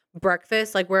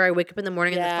breakfast, like where I wake up in the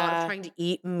morning and the thought of trying to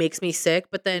eat makes me sick,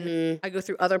 but then I go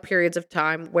through other periods of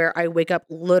time where I wake up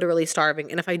literally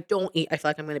starving, and if I don't eat, I feel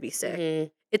like I'm going to be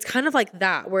sick. It's kind of like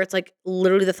that where it's like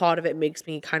literally the thought of it makes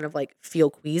me kind of like feel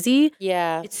queasy.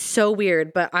 Yeah. It's so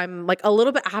weird, but I'm like a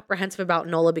little bit apprehensive about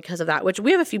Nola because of that, which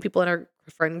we have a few people in our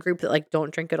friend group that like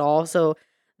don't drink at all. So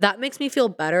that makes me feel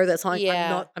better. That's not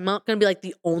like I'm not gonna be like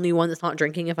the only one that's not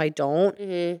drinking if I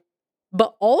don't.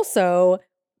 But also,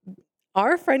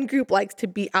 our friend group likes to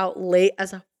be out late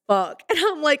as a fuck. And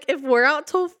I'm like, if we're out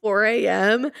till 4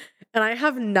 a.m. and I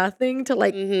have nothing to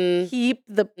like keep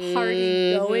the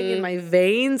party going in my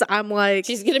veins, I'm like,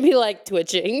 she's gonna be like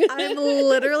twitching. I'm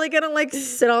literally gonna like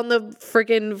sit on the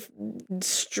freaking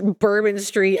Bourbon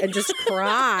Street and just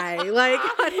cry. Like,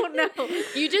 I don't know.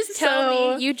 You just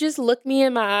tell me, you just look me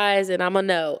in my eyes and I'm a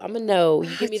no.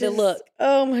 You give me the look.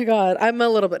 Oh my God. I'm a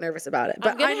little bit nervous about it.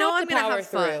 But I know I'm gonna have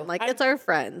fun. Through. Like, it's our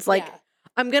friends. Like,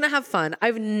 I'm gonna have fun.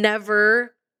 I've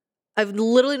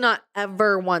literally not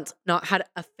ever once not had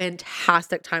a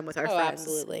fantastic time with our friends.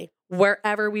 Absolutely.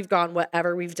 Wherever we've gone,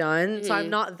 whatever we've done. So I'm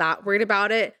not that worried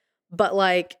about it. But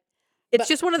like, it's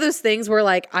just one of those things where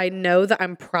like, I know that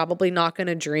I'm probably not going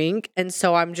to drink. And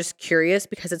so I'm just curious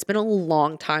because it's been a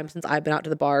long time since I've been out to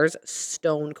the bars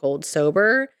stone cold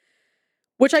sober,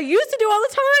 which I used to do all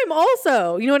the time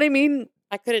also. You know what I mean?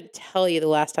 I couldn't tell you the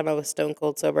last time I was stone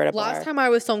cold sober at a bar. Last time I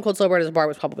was stone cold sober at a bar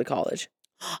was probably college.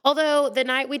 Although the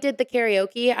night we did the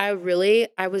karaoke,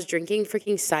 I was drinking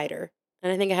freaking cider.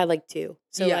 And I think I had like 2.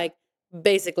 So like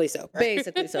basically sober.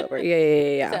 Basically sober.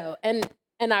 Yeah. So,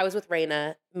 and I was with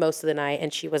Raina most of the night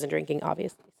and she wasn't drinking,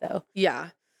 obviously. So yeah.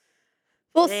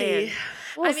 We'll see.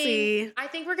 We'll see. I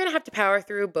think we're gonna have to power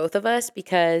through, both of us,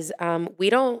 because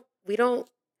we don't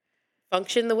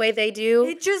function the way they do.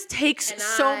 It just takes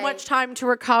so much time to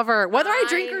recover, whether I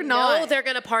drink or not. No, they're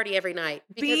gonna party every night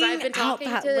because Being I've been talking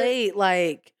out that to late,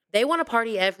 like they want to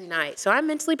party every night. So I'm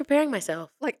mentally preparing myself.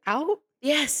 Like out?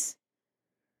 Yes.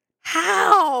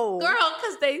 How? Girl,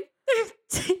 because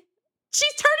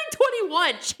she's turning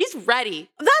 21. She's ready.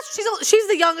 She's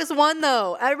the youngest one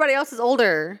though. Everybody else is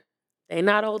older. They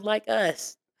not old like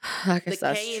us. I guess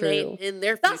that's true. In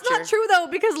their future. That's not true though,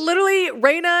 because literally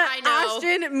Raina,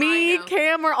 Ashton, me,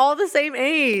 Cam are all the same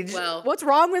age. Well, what's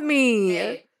wrong with me?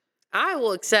 Hey, I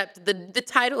will accept the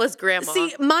title as grandma.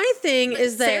 See, my thing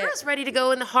is that Sarah's ready to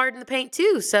go in the hard in the paint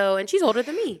too. So, and she's older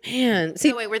than me. Man,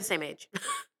 see, wait, we're the same age.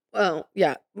 Well,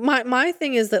 yeah. My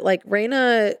thing is that like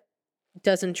Raina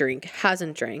doesn't drink,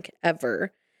 hasn't drank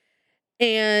ever,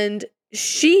 and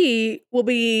she will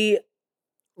be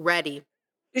ready.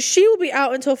 She will be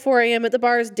out until 4 a.m. at the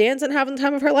bars, dancing, having the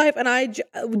time of her life, and I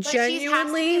but genuinely she's has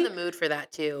to be in the mood for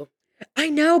that too. I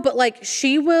know, but like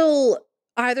she will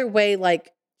either way, like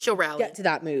she'll rally, get to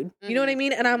that mood. You know what I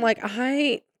mean? And I'm like,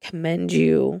 I commend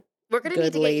you. We're gonna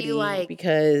need to get you like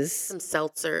because some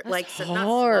seltzer, like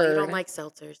hard. you don't like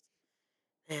seltzers,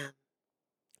 man.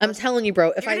 I'm telling you,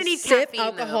 bro, if You're I gonna need sip caffeine, though.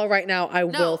 alcohol right now, I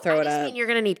will No, throw I it just up. mean you're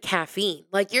gonna need caffeine.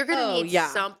 Like, you're gonna Oh, need yeah.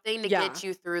 something to Yeah. get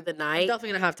you through the I'm night.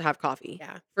 definitely gonna have coffee.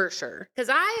 Yeah. For sure. Because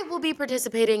I will be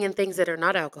participating in things that are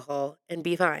not alcohol and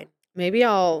be fine. Maybe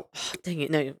I'll dang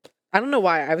it, no. I don't know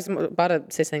why. I was about to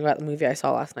say something about the movie I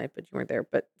saw last night, but you weren't there.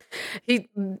 But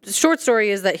short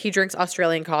story is that he drinks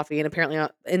Australian coffee, and apparently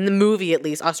in the movie, at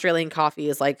least, Australian coffee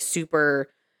is like super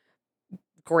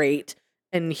great.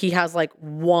 And he has like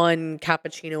one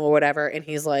cappuccino or whatever, and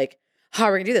he's like, how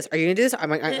are we gonna do this? Are you gonna do this? Am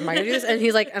I gonna do this? And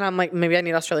he's like, and I'm like, maybe I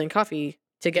need Australian coffee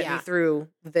to get me through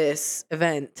this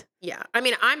event. Yeah. I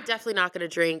mean, I'm definitely not gonna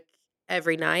drink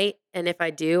every night. And if I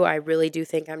do, I really do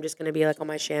think I'm just gonna be like on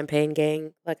my champagne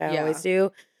gang, like I always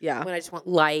do. Yeah. When I just want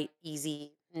light,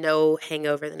 easy, no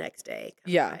hangover the next day.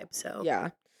 Vibe, so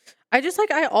yeah.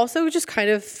 I also just kind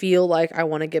of feel like I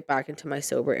want to get back into my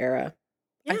sober era.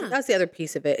 I think that's the other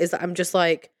piece of it, is that I'm just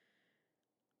like,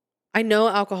 I know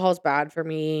alcohol is bad for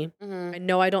me. I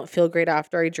know I don't feel great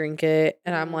after I drink it.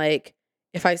 And I'm like,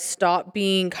 if I stop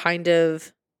being kind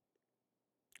of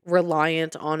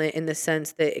reliant on it in the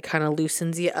sense that it kind of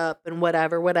loosens you up and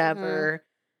whatever,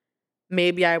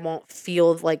 maybe I won't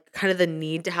feel like kind of the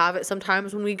need to have it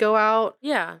sometimes when we go out.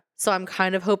 Yeah. So I'm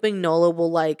kind of hoping Nola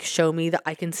will like show me that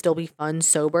I can still be fun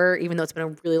sober, even though it's been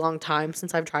a really long time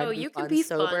since I've tried to be fun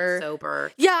sober. Fun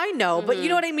sober. Yeah, I know, but you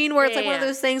know what I mean? Where it's like one of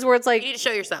those things where it's like, you need to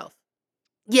show yourself.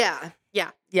 Yeah.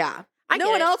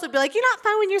 No one else would be like, you're not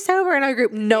fun when you're sober in our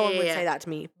group. No one would say that to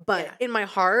me. But in my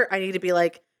heart, I need to be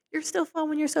like, you're still fun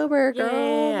when you're sober,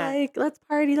 girl. Like, let's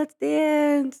party, let's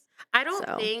dance. I don't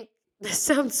think, this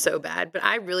sounds so bad, but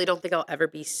I really don't think I'll ever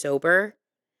be sober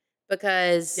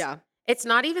because it's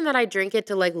not even that I drink it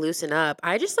to like loosen up.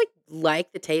 I just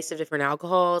like the taste of different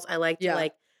alcohols. I like to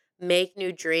like make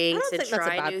new drinks and try that's a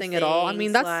bad new thing things. at all. I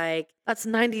mean, that's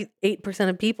 98%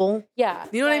 of people. Yeah.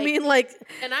 You know what I mean? Like,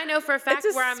 and I know for a fact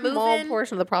it's where I'm moving, small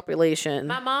portion of the population.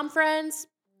 my mom friends,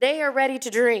 they are ready to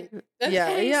drink.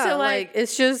 Yeah. So like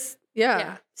it's just,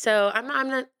 So I'm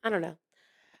not, I don't know.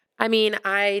 I mean,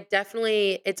 I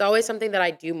definitely, it's always something that I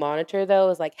do monitor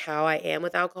though, is like how I am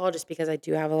with alcohol, just because I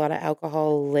do have a lot of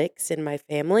alcoholics in my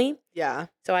family. Yeah.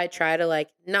 So I try to like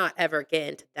not ever get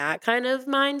into that kind of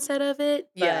mindset of it.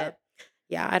 But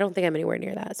yeah, I don't think I'm anywhere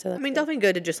near that. So that's definitely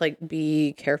good to just like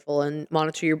be careful and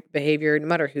monitor your behavior no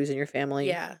matter who's in your family.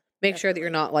 Yeah. Make sure that you're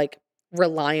not like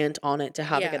reliant on it to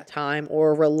have a good time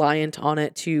or reliant on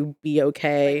it to be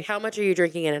okay. Like, how much are you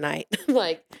drinking in a night?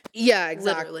 Like, yeah,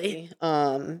 exactly.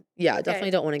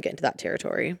 Definitely don't want to get into that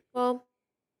territory. Well,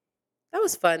 that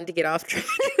was fun to get off track.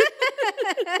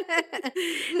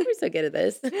 We're so good at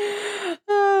this.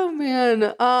 Oh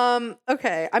man.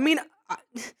 Okay. I mean,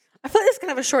 I feel like this is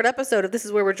kind of a short episode if this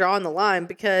is where we're drawing the line,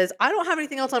 because I don't have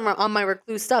anything else on my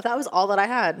recluse stuff. That was all that I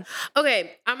had.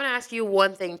 Okay, I'm gonna ask you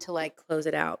one thing to like close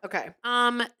it out. Okay.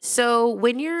 So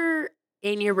when you're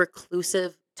in your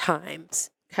reclusive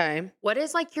times, okay, what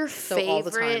is like your favorite? All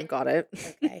the time. Got it.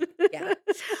 Okay. Yeah.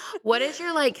 What is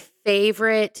your like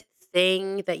favorite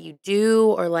thing that you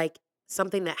do, or like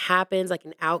something that happens, like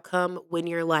an outcome when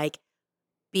you're like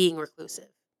being reclusive?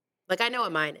 Like, I know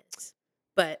what mine is,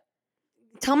 but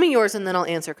tell me yours and then I'll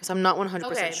answer, because I'm not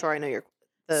 100% sure I know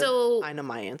I know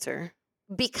my answer.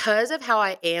 Because of how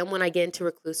I am when I get into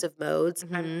reclusive modes,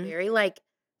 I'm very like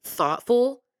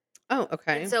thoughtful. Oh,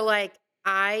 okay. And so like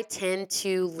I tend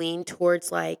to lean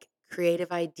towards like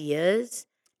creative ideas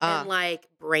and like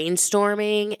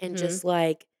brainstorming and just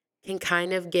like can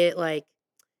kind of get like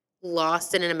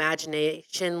lost in an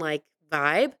imagination like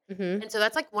vibe. And so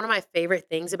that's like one of my favorite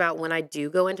things about when I do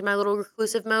go into my little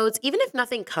reclusive modes, even if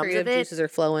nothing comes creative of it. Juices are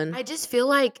flowing. I just feel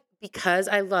like because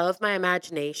I love my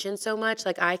imagination so much,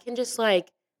 like I can just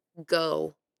like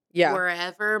go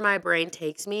wherever my brain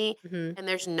takes me, and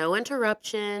there's no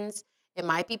interruptions. It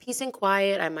might be peace and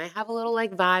quiet. I might have a little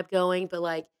like vibe going, but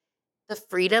like the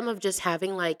freedom of just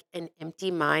having like an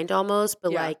empty mind almost,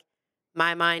 but like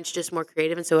my mind's just more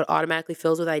creative, and so it automatically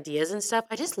fills with ideas and stuff.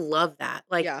 I just love that.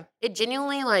 Like it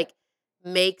genuinely like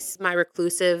makes my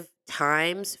reclusive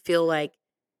times feel like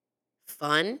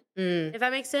fun, if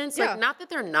that makes sense. Like, not that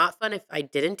they're not fun if I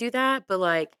didn't do that, but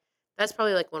like that's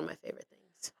probably like one of my favorite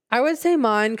things. I would say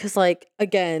mine, because like,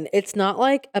 again, it's not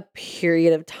like a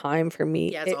period of time for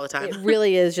me. Yeah, it's all the time. It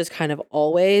really is just kind of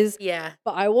always. Yeah.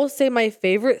 But I will say my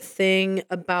favorite thing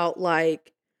about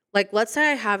like let's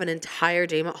say I have an entire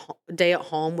day at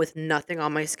home with nothing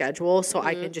on my schedule, so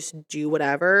I can just do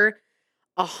whatever.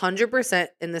 100%,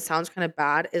 and this sounds kind of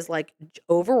bad, is like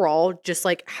overall just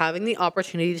like having the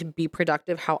opportunity to be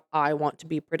productive how I want to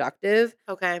be productive.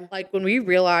 Okay. Like when we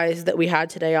realized that we had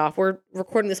today off, we're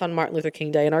recording this on Martin Luther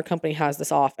King Day and our company has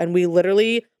this off, and we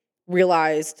literally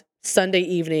realized Sunday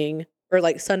evening or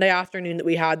like Sunday afternoon that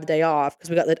we had the day off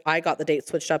because I got the date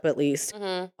switched up at least.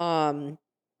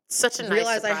 Such a nice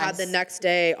Realized I had the surprise. next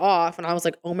day off and I was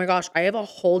like, oh my gosh, I have a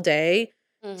whole day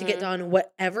to get done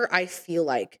whatever I feel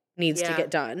like needs to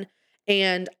get done.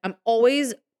 And I'm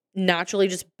always naturally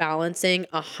just balancing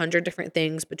 100 different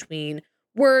things between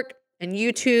work and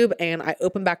YouTube, and I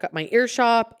open back up my ear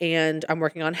shop and I'm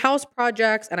working on house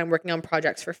projects and I'm working on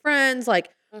projects for friends, like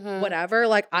whatever.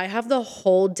 Like I have the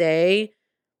whole day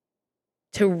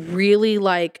to really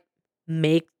like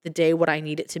make the day what I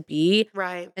need it to be.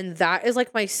 Right. And that is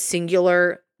like my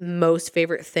singular most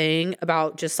favorite thing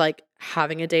about just like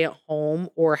having a day at home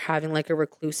or having like a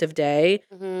reclusive day.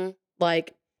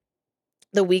 Like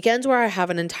the weekends where I have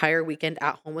an entire weekend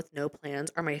at home with no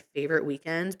plans are my favorite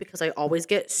weekends because I always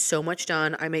get so much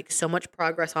done. I make so much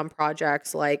progress on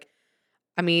projects. Like,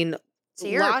 I mean, So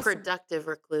you're a productive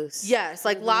recluse. yes,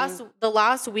 like the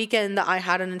last weekend that I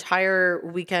had an entire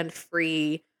weekend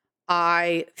free, no,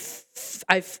 I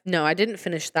didn't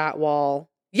finish that wall.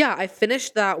 Yeah, I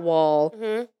finished that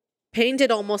wall,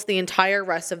 painted almost the entire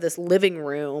rest of this living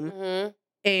room,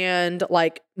 and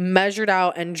like measured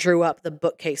out and drew up the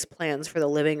bookcase plans for the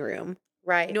living room.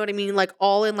 Right. You know what I mean? Like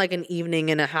all in like an evening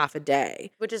and a half a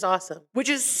day. Which is awesome. Which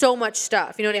is so much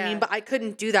stuff. You know what I mean? But I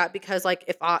couldn't do that because like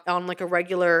if I on like a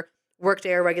regular work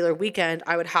day or regular weekend,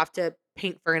 I would have to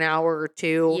paint for an hour or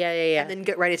two. And then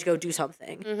get ready to go do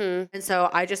something. And so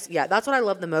I just, that's what I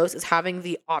love the most is having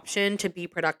the option to be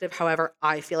productive however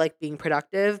I feel like being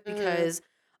productive because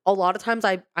a lot of times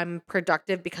I'm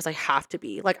productive because I have to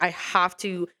be. Like I have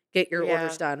to get your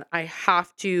orders done. I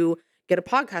have to get a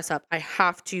podcast up. I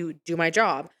have to do my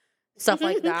job. Stuff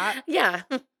like that.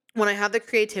 When I have the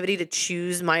creativity to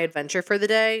choose my adventure for the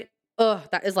day,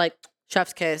 that is like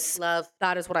chef's kiss. Love.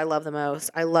 That is what I love the most.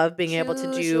 I love being able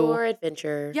to do your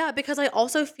adventure. Yeah, because I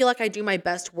also feel like I do my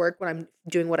best work when I'm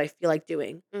doing what I feel like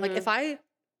doing. Like if I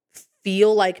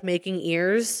feel like making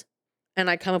ears and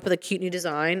I come up with a cute new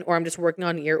design or I'm just working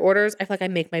on ear orders, I feel like I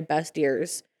make my best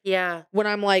ears. Yeah. When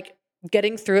I'm like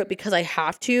getting through it because I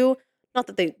have to, not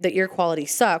that the ear quality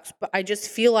sucks, but I just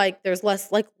feel like there's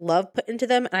less like love put into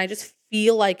them and I just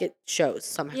feel like it shows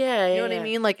somehow. You know what I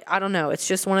mean? Like, I don't know. It's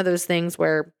just one of those things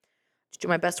where I just do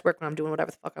my best work when I'm doing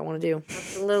whatever the fuck I want to do.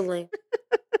 Absolutely.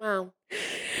 Wow.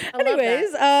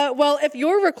 Anyways, well, if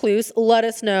you're a recluse, let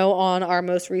us know on our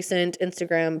most recent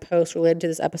Instagram post related to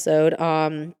this episode.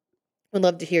 We'd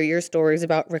love to hear your stories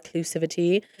about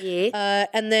reclusivity.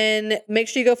 And then make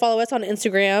sure you go follow us on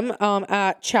Instagram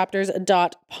at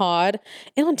chapters.pod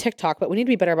and on TikTok, but we need to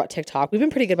be better about TikTok. We've been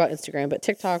pretty good about Instagram, but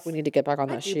TikTok, we need to get back on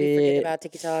that shit. Be forgetting about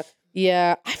TikTok.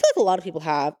 Yeah, I feel like a lot of people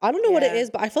have. I don't know what it is,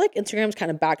 but I feel like Instagram's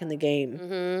kind of back in the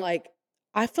game. Like,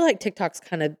 I feel like TikTok's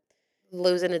kind of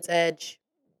losing its edge.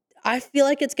 I feel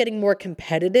like it's getting more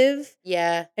competitive.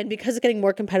 Yeah. And because it's getting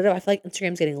more competitive, I feel like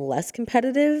Instagram's getting less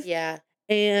competitive. Yeah.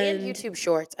 And YouTube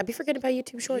Shorts. I'd be forgetting about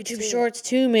YouTube Shorts. Shorts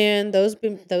too, man. Those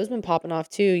been popping off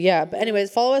too. Yeah. But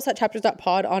anyways, follow us at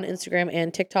chapters.pod on Instagram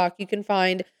and TikTok. You can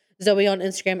find Zoe on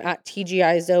Instagram at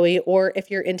TGI Zoe, or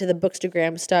if you're into the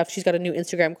Bookstagram stuff, she's got a new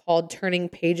Instagram called Turning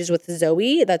Pages with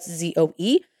Zoe. That's ZOE.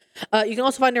 You can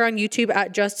also find her on YouTube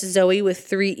at Just Zoe with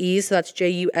 3 E's. So that's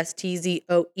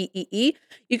JUSTZOEEE.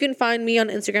 You can find me on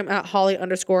Instagram at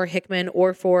Holly_Hickman,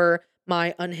 or for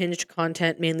my unhinged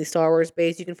content, mainly Star Wars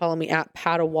based, you can follow me at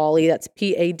Padawally. That's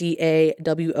PADAWOLLY.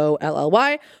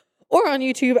 Or on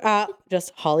YouTube at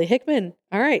just Holly Hickman.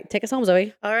 All right, take us home,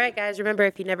 Zoe. All right, guys. Remember,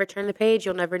 if you never turn the page,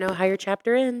 you'll never know how your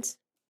chapter ends.